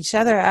lift each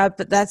other up.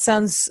 But that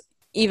sounds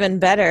even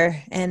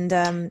better.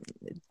 And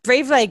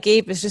Brave Like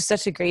Gabe is just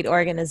such a great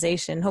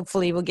organization.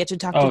 Hopefully we'll get to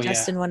talk to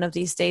Justin one of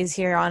these days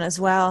here on as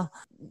well.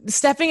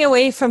 Stepping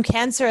away from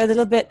cancer a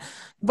little bit,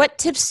 what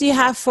tips do you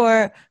have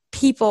for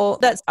people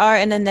that are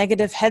in a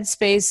negative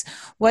headspace?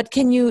 What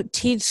can you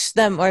teach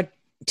them or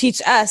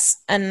teach us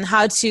and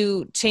how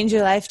to change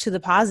your life to the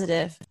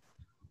positive?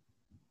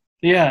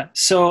 Yeah.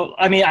 So,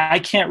 I mean, I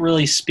can't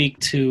really speak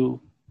to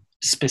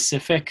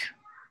specific,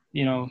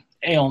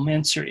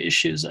 ailments or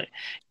issues.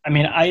 I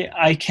mean,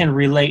 I can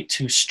relate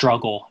to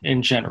struggle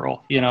in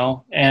general,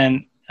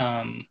 and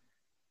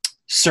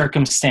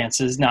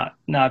circumstances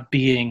not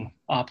being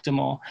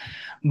optimal.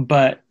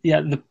 But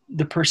yeah,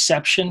 the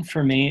perception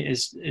for me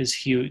is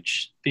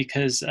huge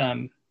because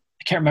I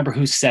can't remember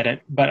who said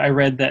it, but I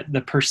read that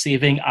the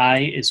perceiving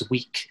eye is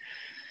weak.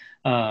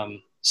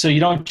 So you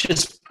don't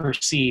just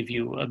perceive,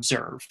 you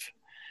observe.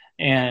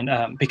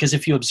 And because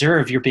if you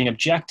observe, you're being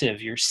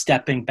objective, you're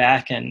stepping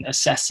back and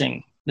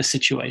assessing the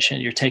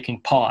situation, you're taking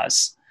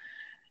pause.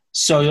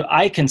 So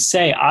I can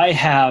say I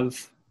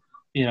have,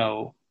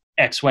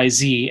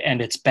 XYZ and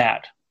it's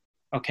bad.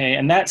 Okay.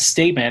 And that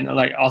statement,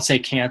 like I'll say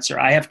cancer,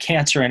 I have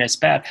cancer and it's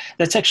bad.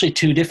 That's actually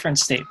two different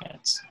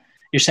statements.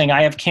 You're saying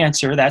I have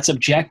cancer, that's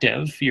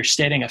objective. You're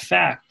stating a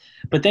fact,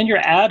 but then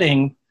you're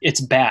adding it's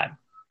bad.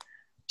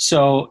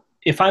 So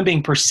if I'm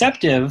being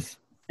perceptive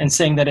and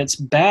saying that it's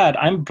bad,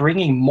 I'm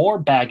bringing more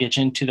baggage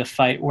into the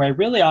fight where I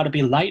really ought to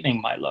be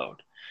lightening my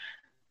load.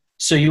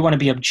 So you want to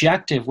be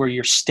objective where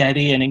you're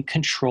steady and in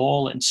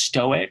control and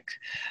stoic,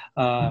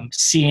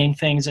 seeing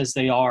things as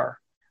they are.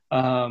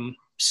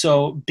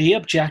 So be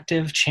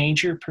objective,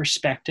 change your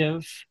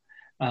perspective,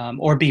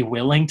 or be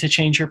willing to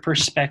change your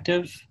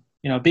perspective.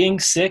 Being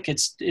sick,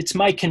 it's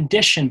my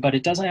condition, but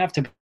it doesn't have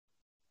to be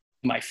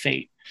my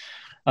fate.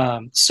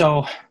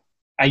 So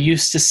I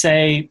used to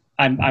say,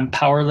 I'm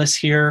powerless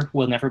here.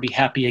 We'll never be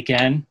happy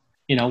again.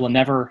 We'll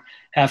never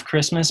have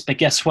Christmas. But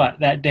guess what?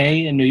 That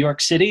day in New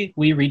York City,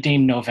 we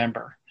redeemed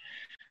November.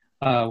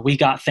 We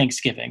got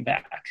Thanksgiving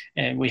back,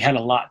 and we had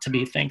a lot to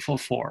be thankful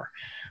for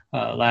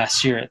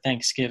last year at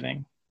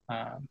Thanksgiving.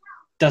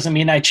 Doesn't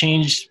mean I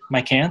changed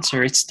my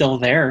cancer. It's still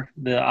there.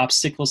 The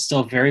obstacle's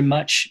still very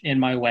much in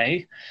my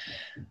way,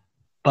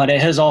 but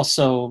it has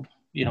also,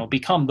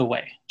 become the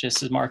way,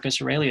 just as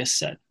Marcus Aurelius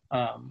said.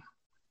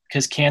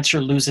 Because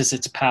cancer loses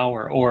its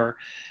power, or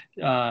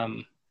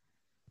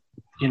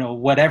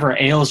whatever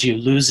ails you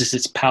loses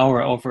its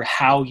power over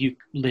how you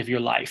live your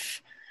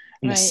life.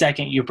 And right. The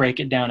second you break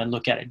it down and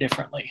look at it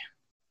differently.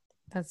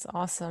 That's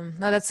awesome.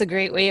 No, that's a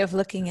great way of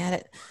looking at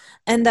it.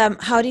 And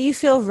how do you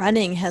feel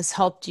running has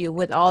helped you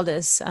with all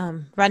this,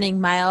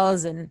 running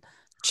miles and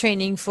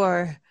training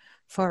for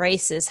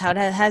races? How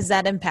has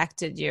that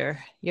impacted your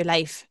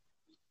life?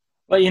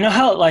 Well, you know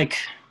how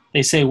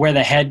they say where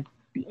the head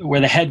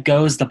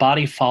goes, the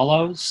body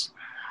follows.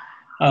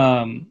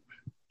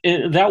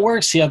 That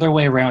works the other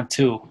way around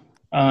too.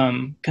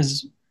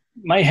 Because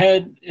my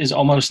head is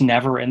almost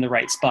never in the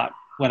right spot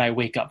when I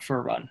wake up for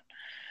a run.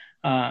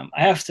 I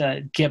have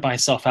to get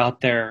myself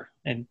out there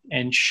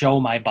and show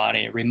my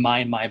body,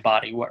 remind my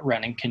body what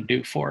running can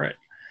do for it.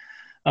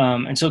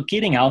 And so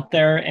getting out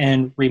there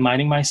and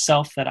reminding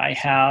myself that I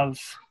have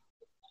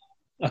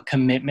a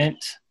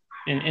commitment,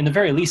 in the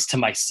very least to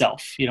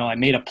myself. I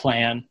made a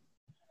plan.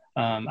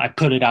 I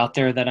put it out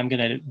there that I'm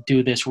going to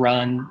do this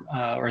run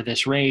or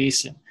this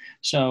race.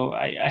 So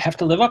I have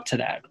to live up to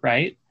that,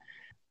 right?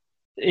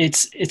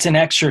 It's an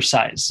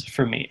exercise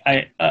for me.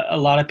 A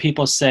lot of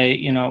people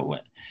say,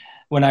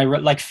 when I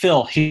like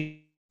Phil, he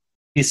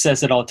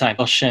says it all the time.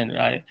 Phil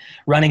Shin,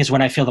 running is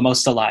when I feel the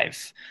most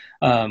alive.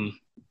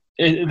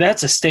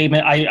 That's a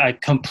statement. I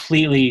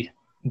completely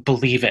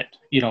believe it.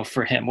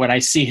 For him, when I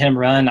see him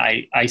run,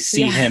 I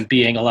see him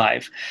being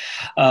alive.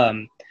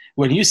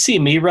 When you see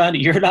me run,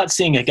 you're not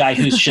seeing a guy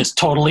who's just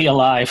totally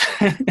alive.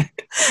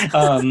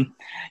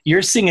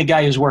 You're seeing a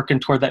guy who's working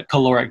toward that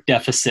caloric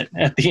deficit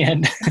at the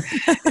end.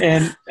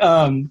 And,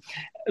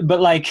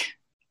 but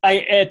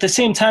at the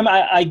same time,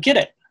 I get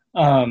it.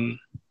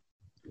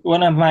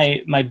 One of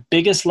my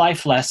biggest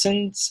life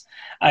lessons,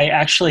 I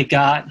actually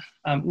got,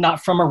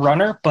 not from a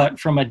runner, but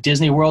from a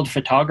Disney World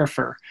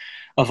photographer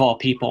of all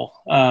people.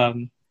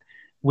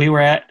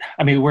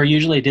 We're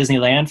usually a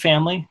Disneyland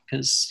family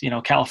because,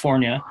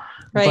 California.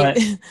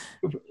 Right.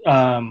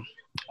 But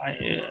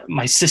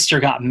my sister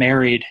got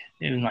married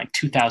in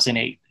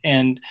 2008.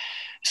 And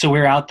so we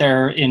were out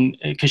there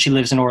because she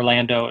lives in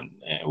Orlando, and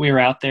we were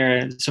out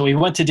there. So we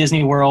went to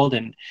Disney World,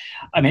 and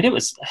it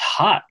was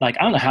hot. I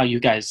don't know how you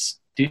guys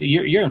do.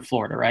 You're in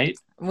Florida, right?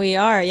 We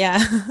are,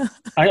 yeah.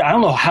 I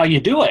don't know how you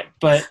do it,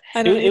 but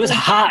it was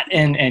hot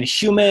and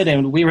humid.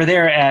 And we were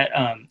there at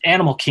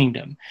Animal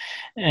Kingdom,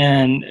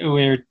 and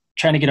we were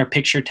trying to get our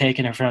picture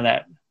taken in front of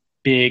that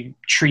big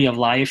tree of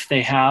life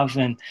they have.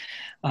 And,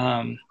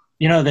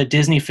 the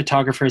Disney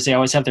photographers, they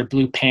always have their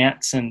blue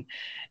pants and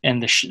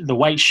the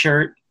white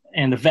shirt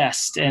and the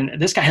vest. And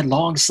this guy had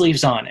long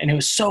sleeves on, and it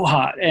was so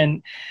hot.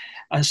 And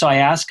so I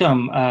asked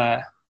him,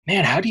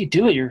 man, how do you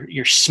do it?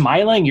 You're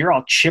smiling. You're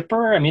all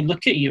chipper. I mean,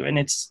 look at you. And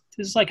it's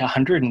like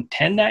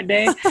 110 that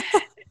day.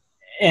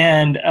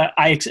 And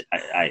I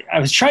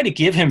was trying to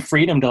give him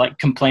freedom to like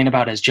complain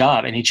about his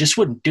job, and he just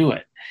wouldn't do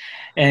it.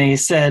 And he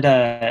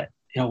said,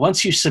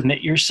 once you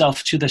submit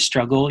yourself to the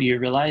struggle, you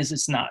realize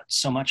it's not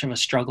so much of a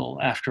struggle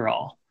after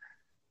all.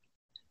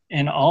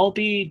 And I'll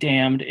be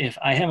damned if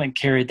I haven't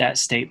carried that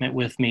statement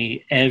with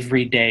me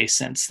every day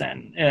since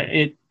then.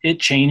 It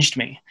changed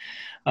me.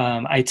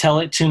 I tell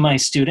it to my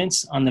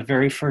students on the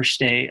very first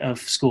day of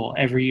school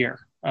every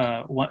year.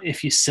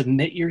 If you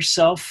submit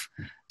yourself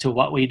to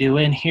what we do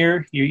in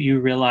here, you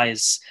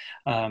realize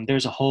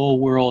there's a whole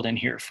world in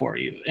here for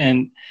you.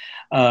 And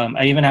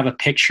I even have a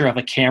picture of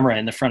a camera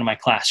in the front of my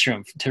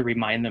classroom to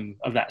remind them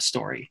of that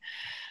story.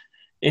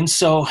 And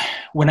so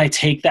when I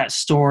take that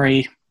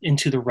story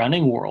into the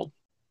running world,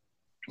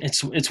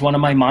 it's one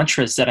of my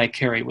mantras that I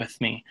carry with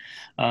me.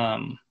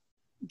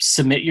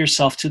 Submit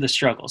yourself to the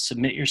struggle.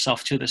 Submit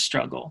yourself to the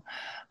struggle.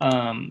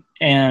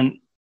 And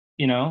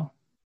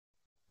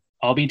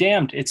I'll be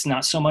damned. It's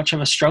not so much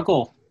of a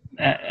struggle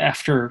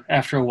after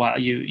a while.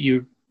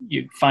 You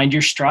find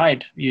your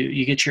stride.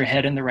 You get your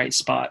head in the right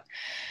spot.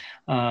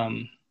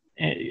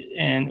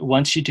 And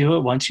once you do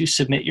it, once you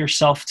submit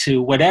yourself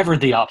to whatever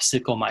the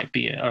obstacle might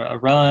be, a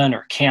run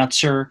or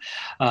cancer,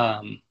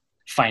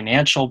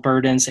 financial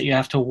burdens that you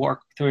have to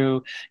work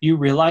through, you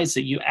realize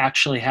that you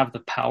actually have the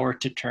power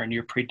to turn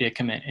your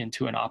predicament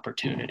into an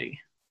opportunity.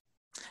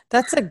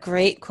 That's a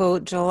great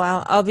quote,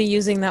 Joel. I'll be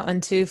using that one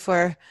too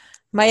for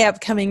my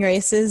upcoming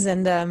races.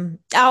 And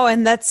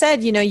and that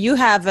said, you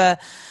have a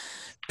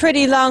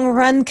pretty long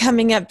run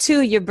coming up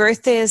too. Your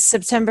birthday is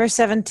September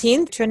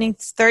 17th, turning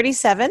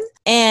 37.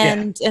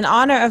 And in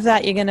honor of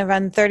that, you're going to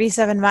run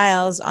 37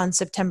 miles on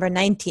September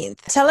 19th.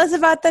 Tell us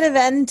about that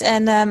event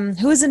and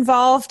who's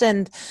involved,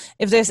 and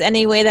if there's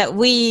any way that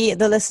we,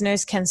 the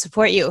listeners, can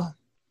support you.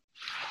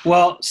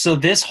 Well, so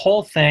this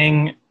whole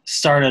thing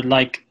started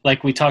like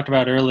we talked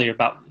about earlier,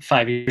 about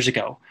 5 years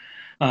ago.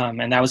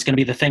 And that was going to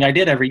be the thing I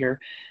did every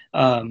year.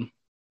 And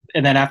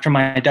then after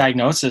my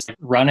diagnosis,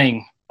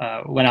 running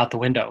went out the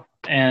window.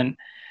 And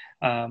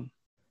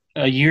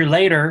a year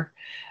later,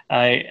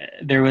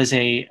 there was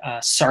a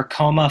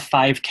sarcoma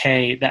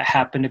 5K that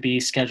happened to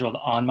be scheduled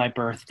on my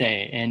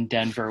birthday in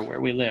Denver,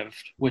 where we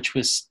lived, which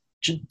was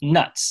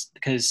nuts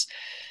because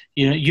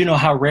you know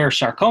how rare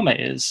sarcoma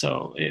is.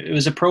 So it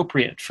was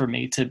appropriate for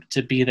me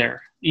to be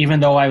there, even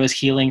though I was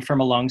healing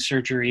from a lung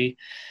surgery.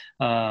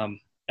 I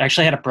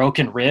actually had a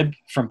broken rib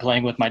from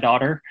playing with my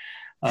daughter.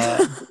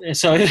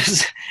 So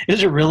it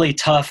was a really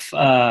tough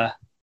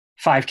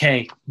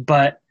 5K,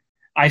 but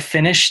I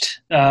finished,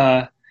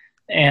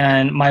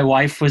 and my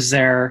wife was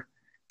there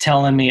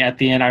telling me at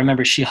the end. I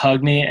remember she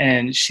hugged me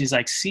and she's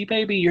like, "See,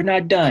 baby, you're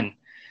not done."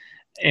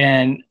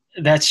 And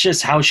that's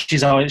just how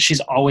she's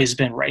always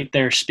been right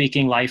there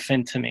speaking life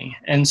into me.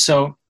 And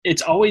so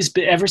it's always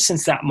been, ever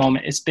since that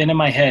moment, it's been in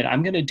my head,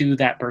 I'm going to do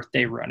that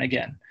birthday run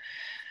again.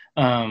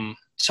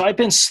 So I've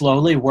been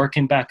slowly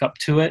working back up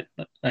to it,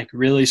 like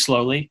really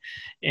slowly.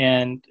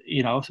 And,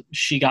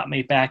 she got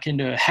me back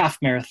into a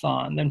half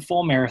marathon, then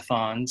full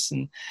marathons.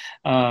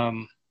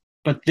 And,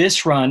 but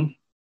this run,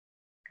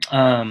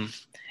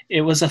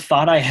 it was a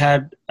thought I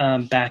had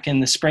back in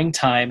the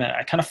springtime.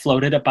 I kind of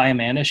floated it by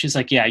Amanda. She's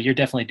like, "Yeah, you're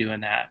definitely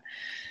doing that."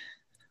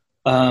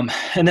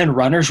 And then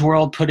Runner's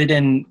World put it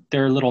in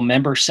their little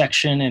member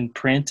section in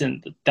print,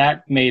 and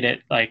that made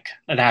it like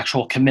an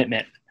actual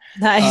commitment.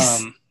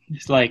 Nice.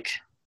 It's like,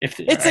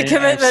 it's a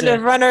commitment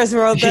in Runner's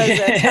World, does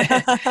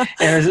it?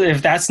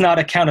 If that's not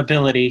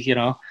accountability,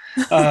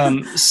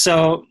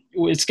 So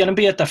it's going to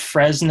be at the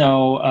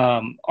Fresno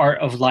Art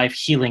of Life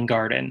Healing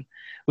Garden,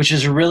 which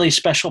is a really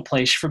special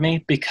place for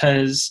me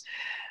because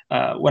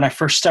when I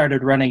first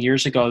started running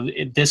years ago,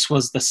 this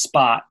was the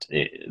spot.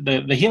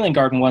 The Healing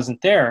Garden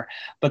wasn't there,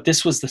 but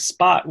this was the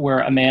spot where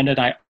Amanda and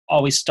I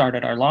always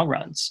started our long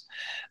runs.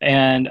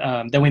 And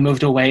then we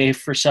moved away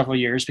for several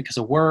years because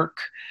of work.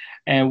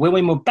 And when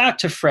we moved back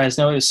to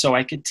Fresno, it was so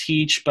I could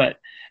teach, but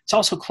it's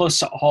also close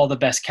to all the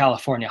best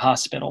California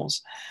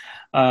hospitals.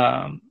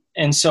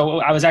 And so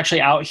I was actually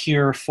out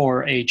here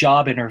for a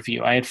job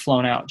interview. I had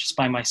flown out just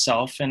by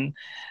myself, and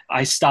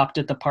I stopped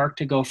at the park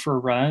to go for a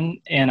run,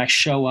 and I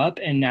show up,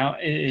 and now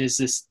it is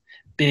this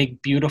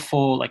big,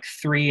 beautiful, like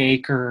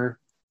 3-acre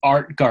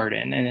art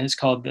garden. And it's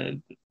called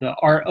the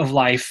Art of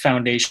Life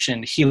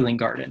Foundation Healing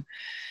Garden,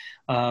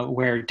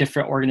 where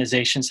different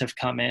organizations have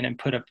come in and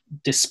put up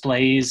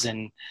displays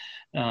and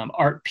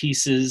art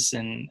pieces.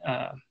 And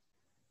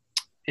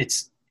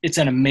it's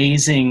an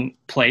amazing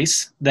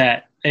place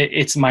that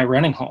it's my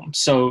running home.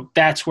 So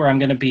that's where I'm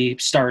going to be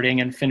starting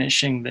and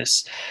finishing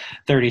this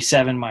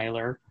 37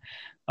 miler,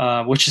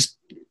 which is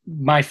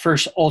my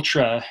first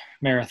ultra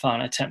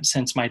marathon attempt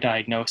since my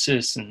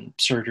diagnosis and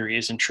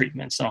surgeries and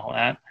treatments and all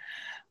that.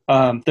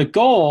 The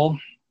goal,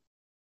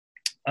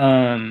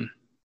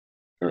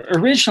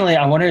 originally,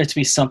 I wanted it to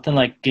be something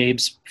like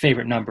Gabe's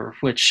favorite number,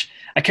 which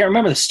I can't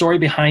remember the story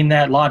behind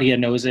that. Ladia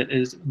knows it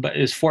is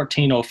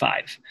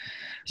 1405.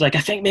 It's like, I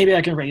think maybe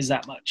I can raise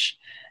that much.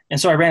 And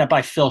so I ran it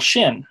by Phil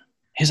Shin.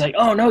 He's like,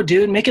 oh no,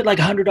 dude, make it like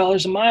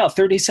 $100 a mile,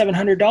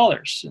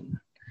 $3,700. And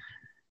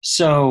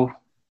so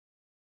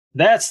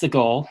that's the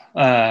goal.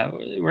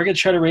 We're going to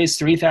try to raise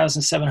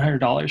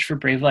 $3,700 for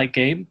Brave Like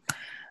Gabe.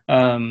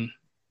 And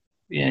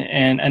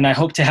I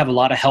hope to have a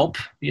lot of help,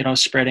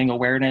 spreading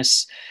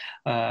awareness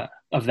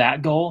of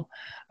that goal,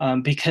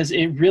 because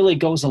it really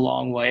goes a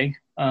long way.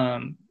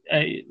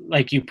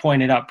 Like you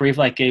pointed out, Brave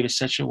Like Gabe is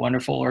such a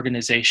wonderful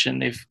organization.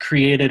 They've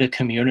created a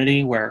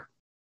community where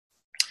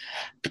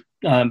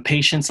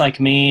patients like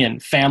me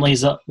and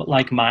families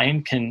like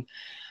mine can,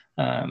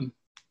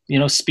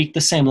 speak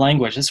the same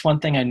language. That's one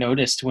thing I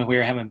noticed when we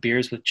were having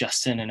beers with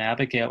Justin and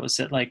Abigail, was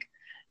that like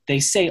they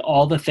say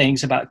all the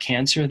things about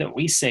cancer that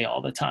we say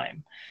all the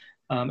time.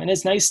 And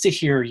it's nice to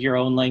hear your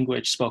own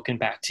language spoken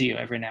back to you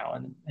every now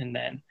and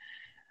then.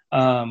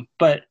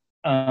 But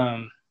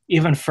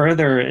even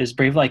further is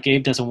Brave Like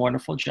Gabe does a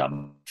wonderful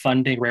job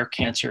funding rare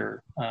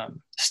cancer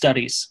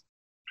studies.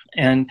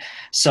 And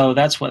so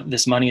that's what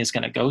this money is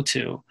going to go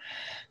to.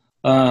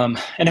 And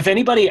if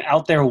anybody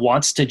out there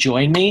wants to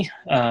join me,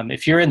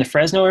 if you're in the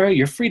Fresno area,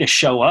 you're free to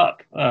show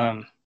up.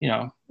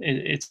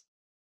 It's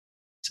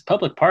a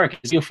public park.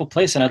 It's a beautiful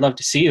place, and I'd love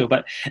to see you.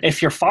 But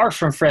if you're far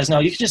from Fresno,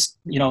 you can just,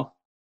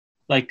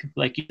 like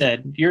you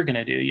said, you're going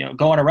to do,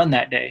 go on a run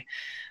that day.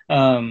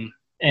 And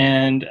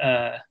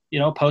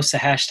post the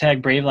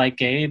hashtag Brave Like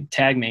Gabe,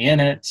 tag me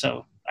in it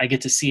so I get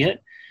to see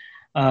it.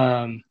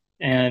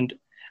 And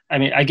I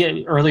mean,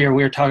 earlier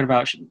we were talking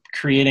about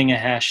creating a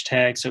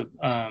hashtag. So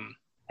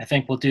I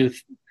think we'll do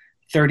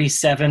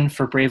 37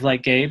 for Brave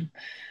Like Gabe.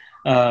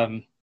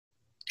 And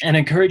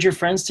encourage your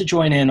friends to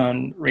join in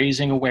on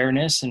raising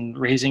awareness and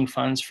raising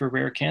funds for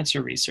rare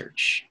cancer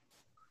research.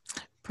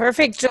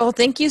 Perfect, Joel.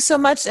 Thank you so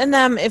much. And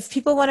if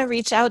people want to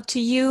reach out to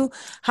you,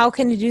 how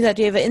can you do that?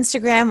 Do you have an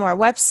Instagram or a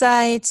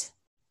website?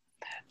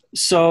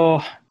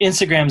 So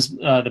Instagram's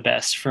the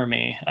best for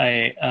me.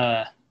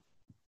 My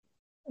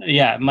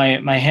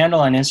handle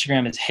on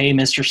Instagram is Hey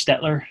Mr.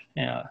 Stetler,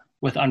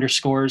 with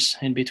underscores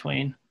in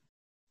between.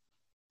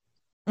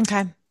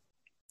 Okay.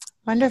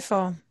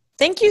 Wonderful.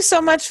 Thank you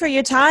so much for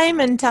your time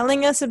and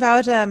telling us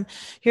about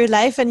your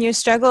life and your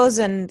struggles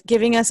and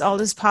giving us all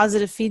this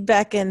positive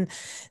feedback and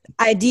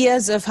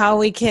ideas of how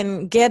we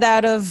can get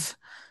out of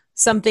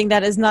something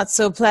that is not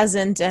so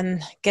pleasant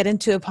and get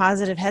into a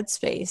positive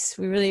headspace.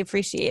 We really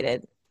appreciate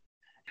it.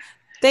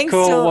 Thanks.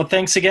 Cool. Joel. Well,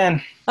 thanks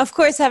again. Of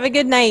course. Have a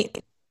good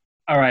night.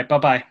 All right.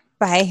 Bye-bye.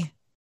 Bye.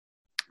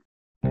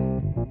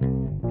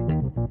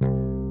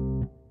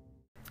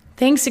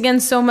 Thanks again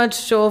so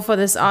much, Joel, for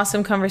this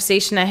awesome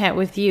conversation I had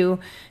with you.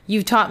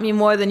 You've taught me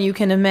more than you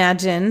can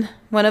imagine.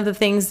 One of the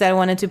things that I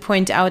wanted to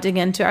point out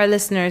again to our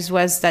listeners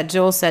was that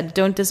Joel said,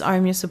 don't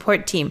disarm your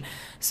support team.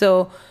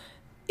 So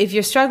if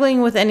you're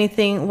struggling with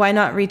anything, why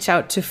not reach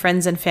out to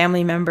friends and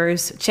family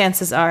members?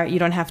 Chances are you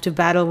don't have to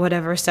battle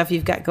whatever stuff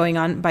you've got going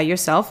on by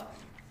yourself.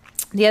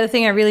 The other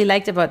thing I really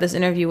liked about this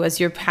interview was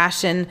your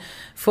passion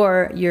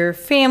for your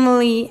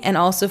family and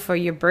also for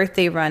your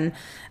birthday run.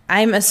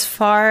 I'm as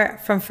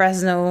far from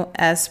Fresno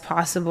as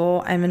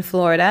possible. I'm in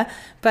Florida,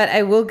 but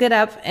I will get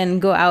up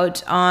and go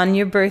out on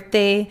your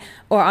birthday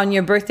or on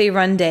your birthday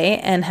run day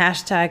and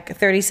hashtag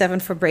 37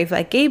 for Brave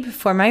Like Gabe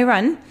for my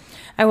run.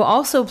 I will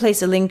also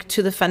place a link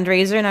to the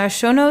fundraiser in our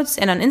show notes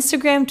and on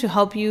Instagram to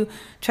help you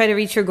try to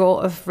reach your goal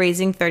of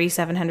raising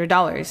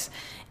 $3,700.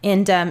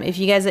 And if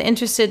you guys are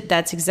interested,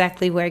 that's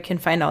exactly where I can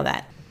find all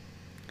that.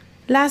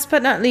 Last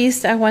but not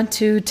least, I want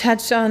to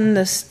touch on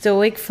the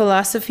Stoic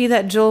philosophy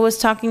that Joel was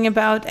talking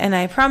about. And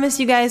I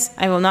promise you guys,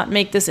 I will not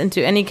make this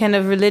into any kind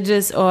of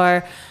religious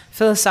or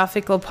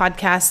philosophical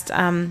podcast.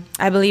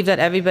 I believe that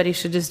everybody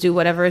should just do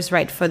whatever is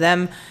right for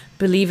them.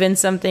 Believe in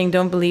something,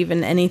 don't believe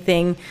in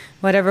anything.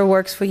 Whatever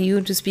works for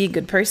you, just be a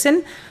good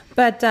person.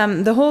 But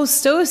the whole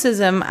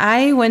Stoicism,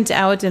 I went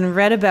out and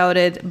read about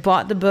it,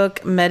 bought the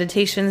book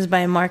Meditations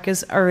by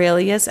Marcus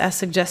Aurelius as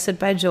suggested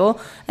by Joel.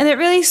 And it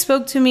really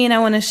spoke to me and I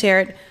want to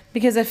share it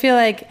because I feel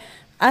like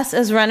us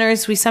as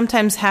runners, we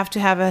sometimes have to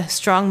have a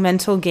strong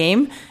mental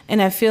game.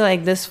 And I feel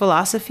like this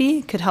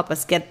philosophy could help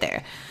us get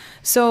there.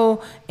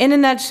 So in a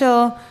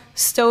nutshell,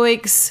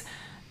 Stoics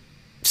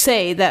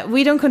say that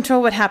we don't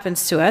control what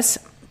happens to us.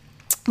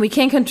 We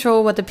can't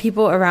control what the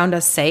people around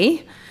us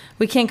say.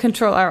 We can't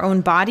control our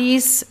own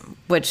bodies,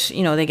 which,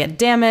 they get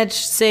damaged,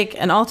 sick,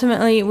 and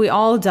ultimately we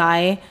all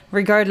die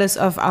regardless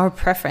of our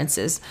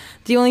preferences.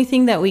 The only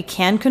thing that we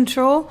can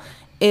control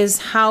is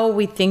how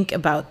we think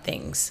about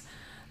things.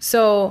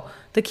 So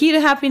the key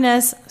to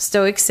happiness,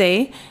 Stoics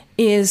say,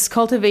 is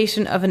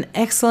cultivation of an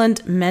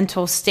excellent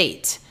mental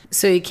state.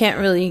 So you can't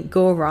really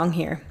go wrong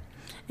here.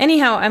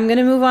 Anyhow, I'm going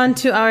to move on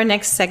to our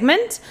next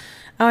segment.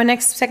 Our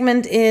next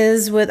segment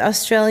is with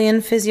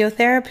Australian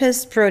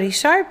physiotherapist Brodie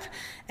Sharp.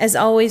 As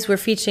always, we're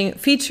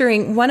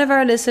featuring one of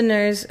our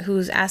listeners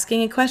who's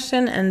asking a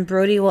question, and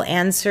Brody will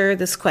answer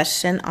this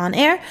question on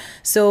air.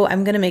 So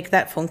I'm going to make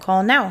that phone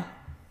call now.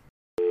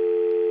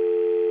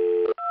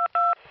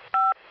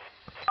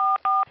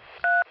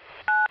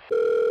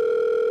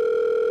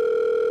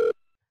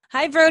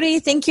 Hi, Brody.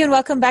 Thank you and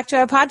welcome back to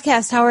our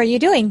podcast. How are you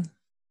doing?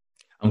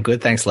 I'm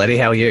good. Thanks, Letty.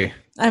 How are you?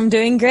 I'm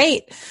doing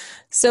great.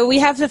 So we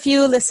have a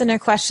few listener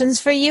questions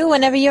for you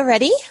whenever you're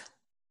ready.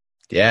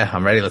 Yeah,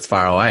 I'm ready. Let's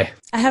fire away.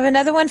 I have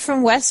another one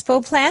from Wes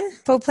Poplan.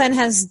 Poplan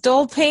has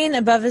dull pain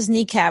above his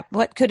kneecap.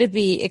 What could it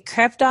be? It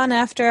crept on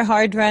after a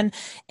hard run,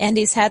 and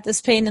he's had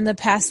this pain in the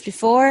past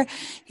before.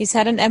 He's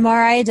had an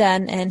MRI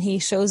done, and he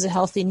shows a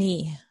healthy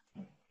knee.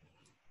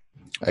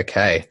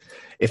 Okay.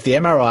 If the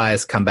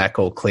MRIs come back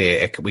all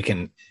clear, we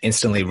can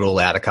instantly rule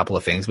out a couple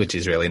of things, which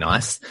is really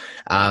nice.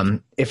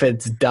 If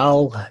it's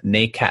dull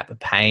kneecap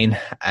pain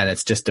and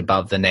it's just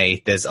above the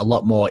knee, there's a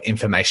lot more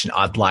information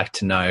I'd like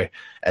to know,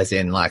 as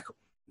in, like,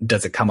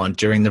 does it come on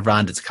during the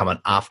run? Does it come on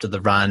after the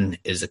run?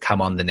 Does it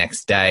come on the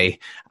next day?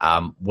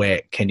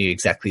 Where can you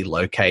exactly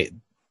locate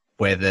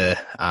where the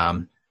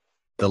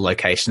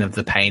location of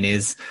the pain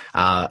is?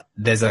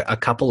 There's a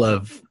couple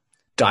of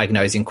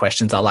diagnosing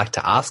questions I like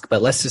to ask,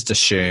 but let's just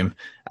assume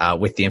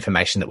with the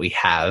information that we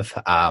have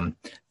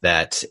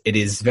that it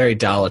is very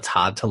dull. It's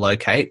hard to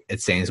locate,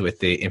 it seems, with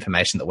the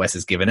information that Wes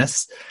has given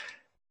us.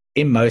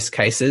 In most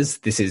cases,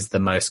 this is the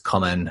most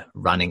common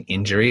running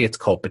injury. It's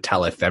called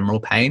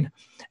patellofemoral pain.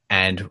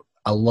 And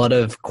a lot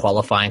of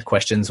qualifying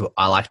questions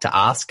I like to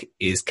ask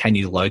is, can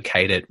you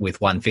locate it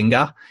with one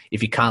finger?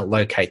 If you can't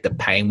locate the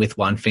pain with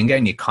one finger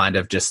and you're kind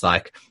of just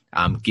like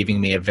giving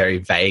me a very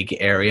vague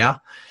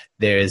area,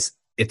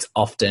 it's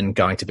often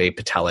going to be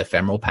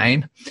patellofemoral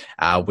pain,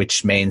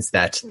 which means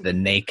that the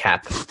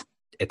kneecap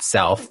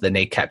itself, the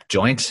kneecap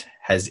joint,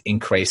 has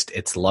increased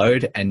its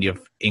load, and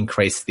you've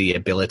increased the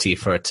ability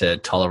for it to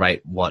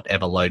tolerate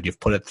whatever load you've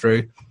put it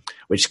through,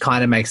 which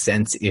kind of makes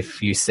sense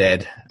if you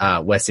said,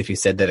 Wes, if you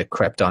said that it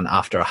crept on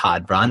after a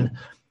hard run.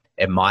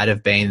 It might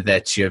have been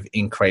that you've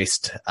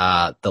increased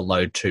the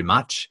load too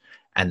much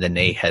and the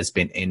knee has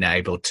been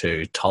unable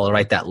to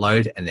tolerate that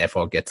load and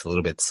therefore it gets a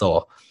little bit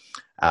sore.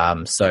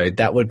 So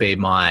that would be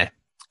my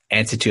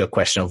answer to your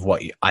question of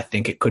what I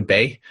think it could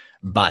be,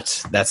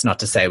 but that's not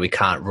to say we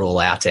can't rule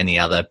out any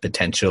other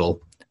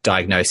potential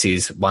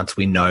diagnoses once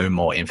we know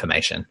more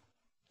information.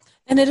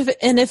 And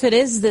if it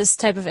is this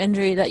type of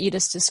injury that you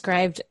just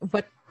described,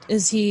 what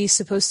is he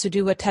supposed to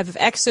do? What type of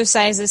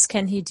exercises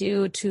can he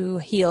do to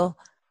heal?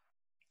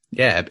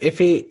 Yeah,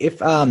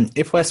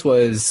 if Wes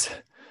was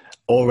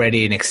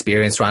already an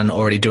experienced runner,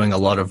 already doing a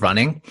lot of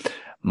running,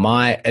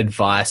 my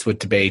advice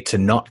would be to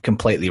not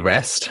completely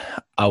rest.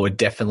 I would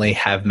definitely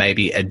have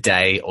maybe a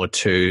day or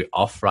two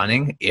off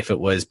running if it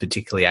was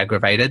particularly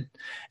aggravated,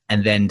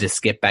 and then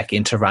just get back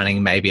into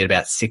running maybe at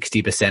about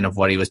 60% of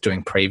what he was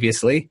doing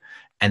previously,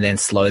 and then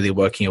slowly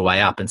working your way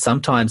up. And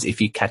sometimes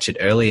if you catch it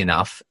early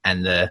enough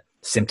and the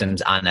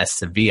symptoms aren't as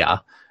severe,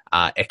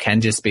 it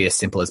can just be as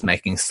simple as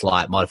making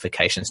slight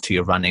modifications to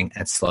your running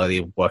and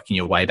slowly working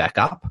your way back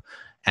up.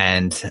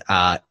 And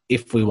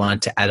if we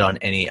wanted to add on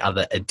any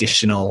other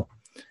additional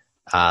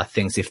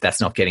things, if that's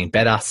not getting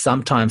better,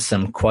 sometimes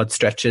some quad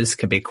stretches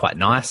can be quite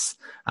nice.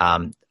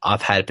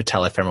 I've had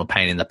patellofemoral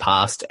pain in the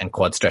past and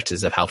quad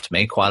stretches have helped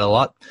me quite a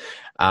lot.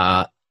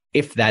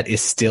 If that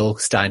is still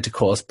starting to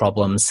cause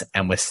problems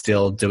and we're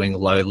still doing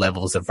low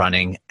levels of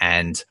running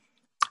and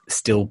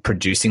still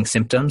producing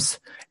symptoms,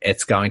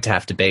 it's going to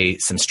have to be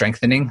some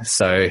strengthening.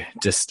 So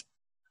just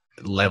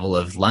level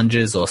of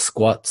lunges or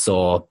squats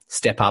or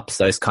step ups,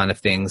 those kind of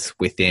things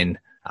within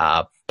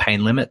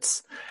pain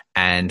limits.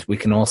 And we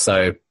can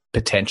also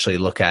potentially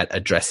look at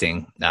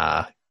addressing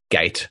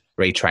gait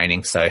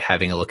retraining. So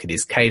having a look at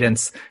his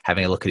cadence,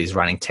 having a look at his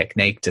running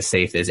technique to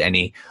see if there's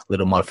any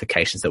little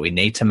modifications that we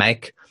need to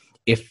make.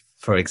 If,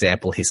 for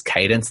example, his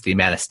cadence, the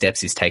amount of steps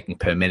he's taking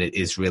per minute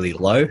is really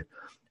low,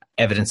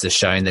 evidence has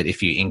shown that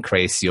if you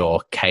increase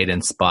your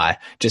cadence by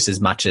just as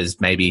much as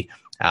maybe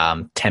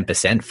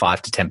 10%,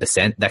 5 to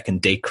 10%, that can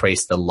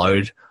decrease the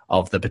load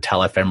of the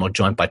patellofemoral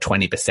joint by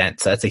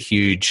 20%. So that's a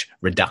huge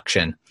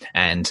reduction,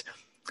 and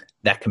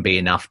that can be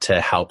enough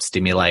to help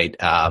stimulate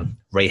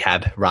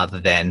rehab rather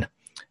than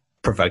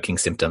provoking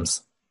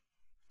symptoms.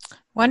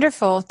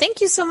 Wonderful. Thank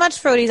you so much,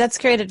 Brody. That's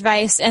great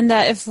advice. And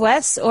if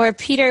Wes or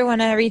Peter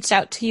want to reach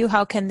out to you,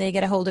 how can they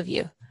get a hold of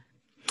you?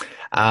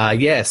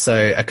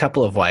 So a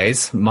couple of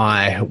ways.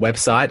 My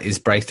website is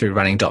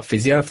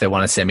breakthroughrunning.physio if they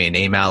want to send me an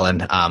email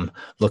and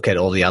look at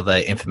all the other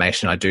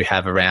information I do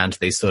have around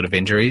these sort of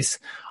injuries.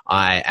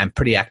 I am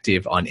pretty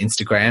active on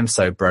Instagram,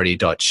 so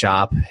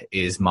brody.sharp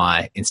is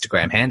my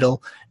Instagram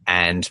handle,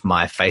 and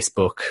my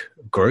Facebook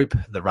group,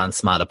 the Run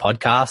Smarter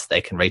podcast.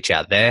 They can reach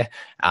out there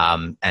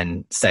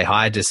and say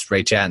hi. Just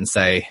reach out and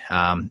say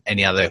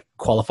any other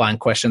qualifying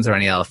questions or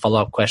any other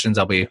follow-up questions.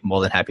 I'll be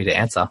more than happy to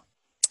answer.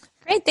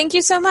 Great. Thank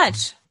you so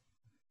much.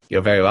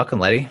 You're very welcome,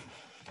 Letty.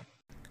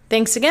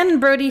 Thanks again,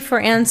 Brody,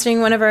 for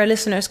answering one of our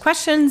listeners'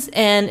 questions.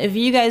 And if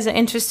you guys are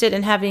interested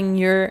in having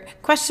your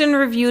question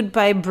reviewed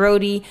by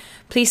Brody,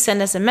 please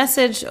send us a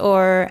message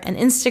or an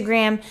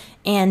Instagram,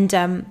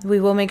 and we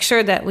will make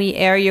sure that we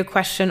air your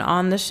question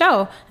on the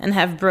show and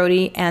have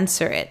Brody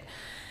answer it.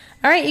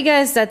 All right, you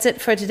guys, that's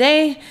it for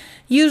today.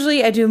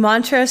 Usually I do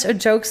mantras or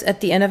jokes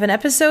at the end of an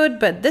episode,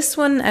 but this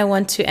one I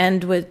want to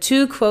end with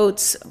 2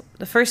 quotes.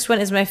 The first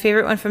one is my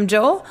favorite one from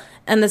Joel,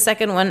 and the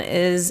second one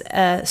is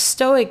a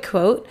Stoic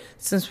quote,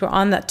 since we're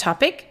on that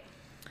topic.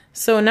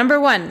 So number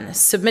 1,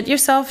 submit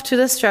yourself to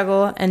the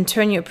struggle and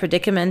turn your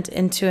predicament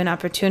into an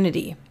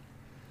opportunity.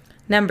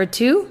 Number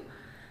 2,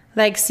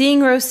 like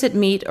seeing roasted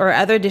meat or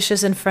other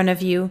dishes in front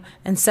of you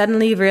and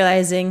suddenly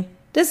realizing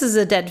this is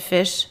a dead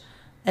fish,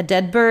 a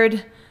dead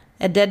bird,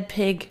 a dead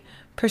pig.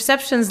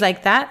 Perceptions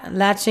like that,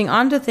 latching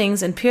onto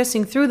things and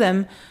piercing through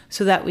them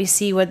so that we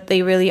see what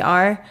they really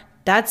are,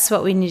 that's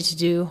what we need to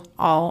do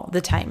all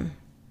the time.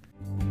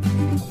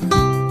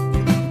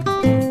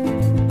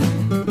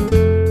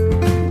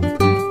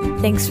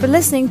 Thanks for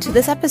listening to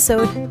this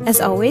episode.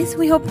 As always,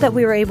 we hope that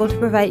we were able to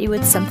provide you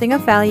with something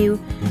of value.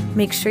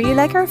 Make sure you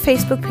like our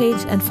Facebook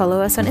page and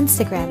follow us on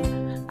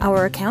Instagram.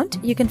 Our account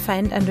you can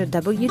find under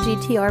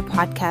WGTR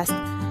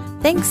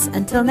Podcast. Thanks.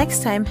 Until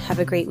next time, have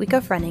a great week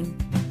of running.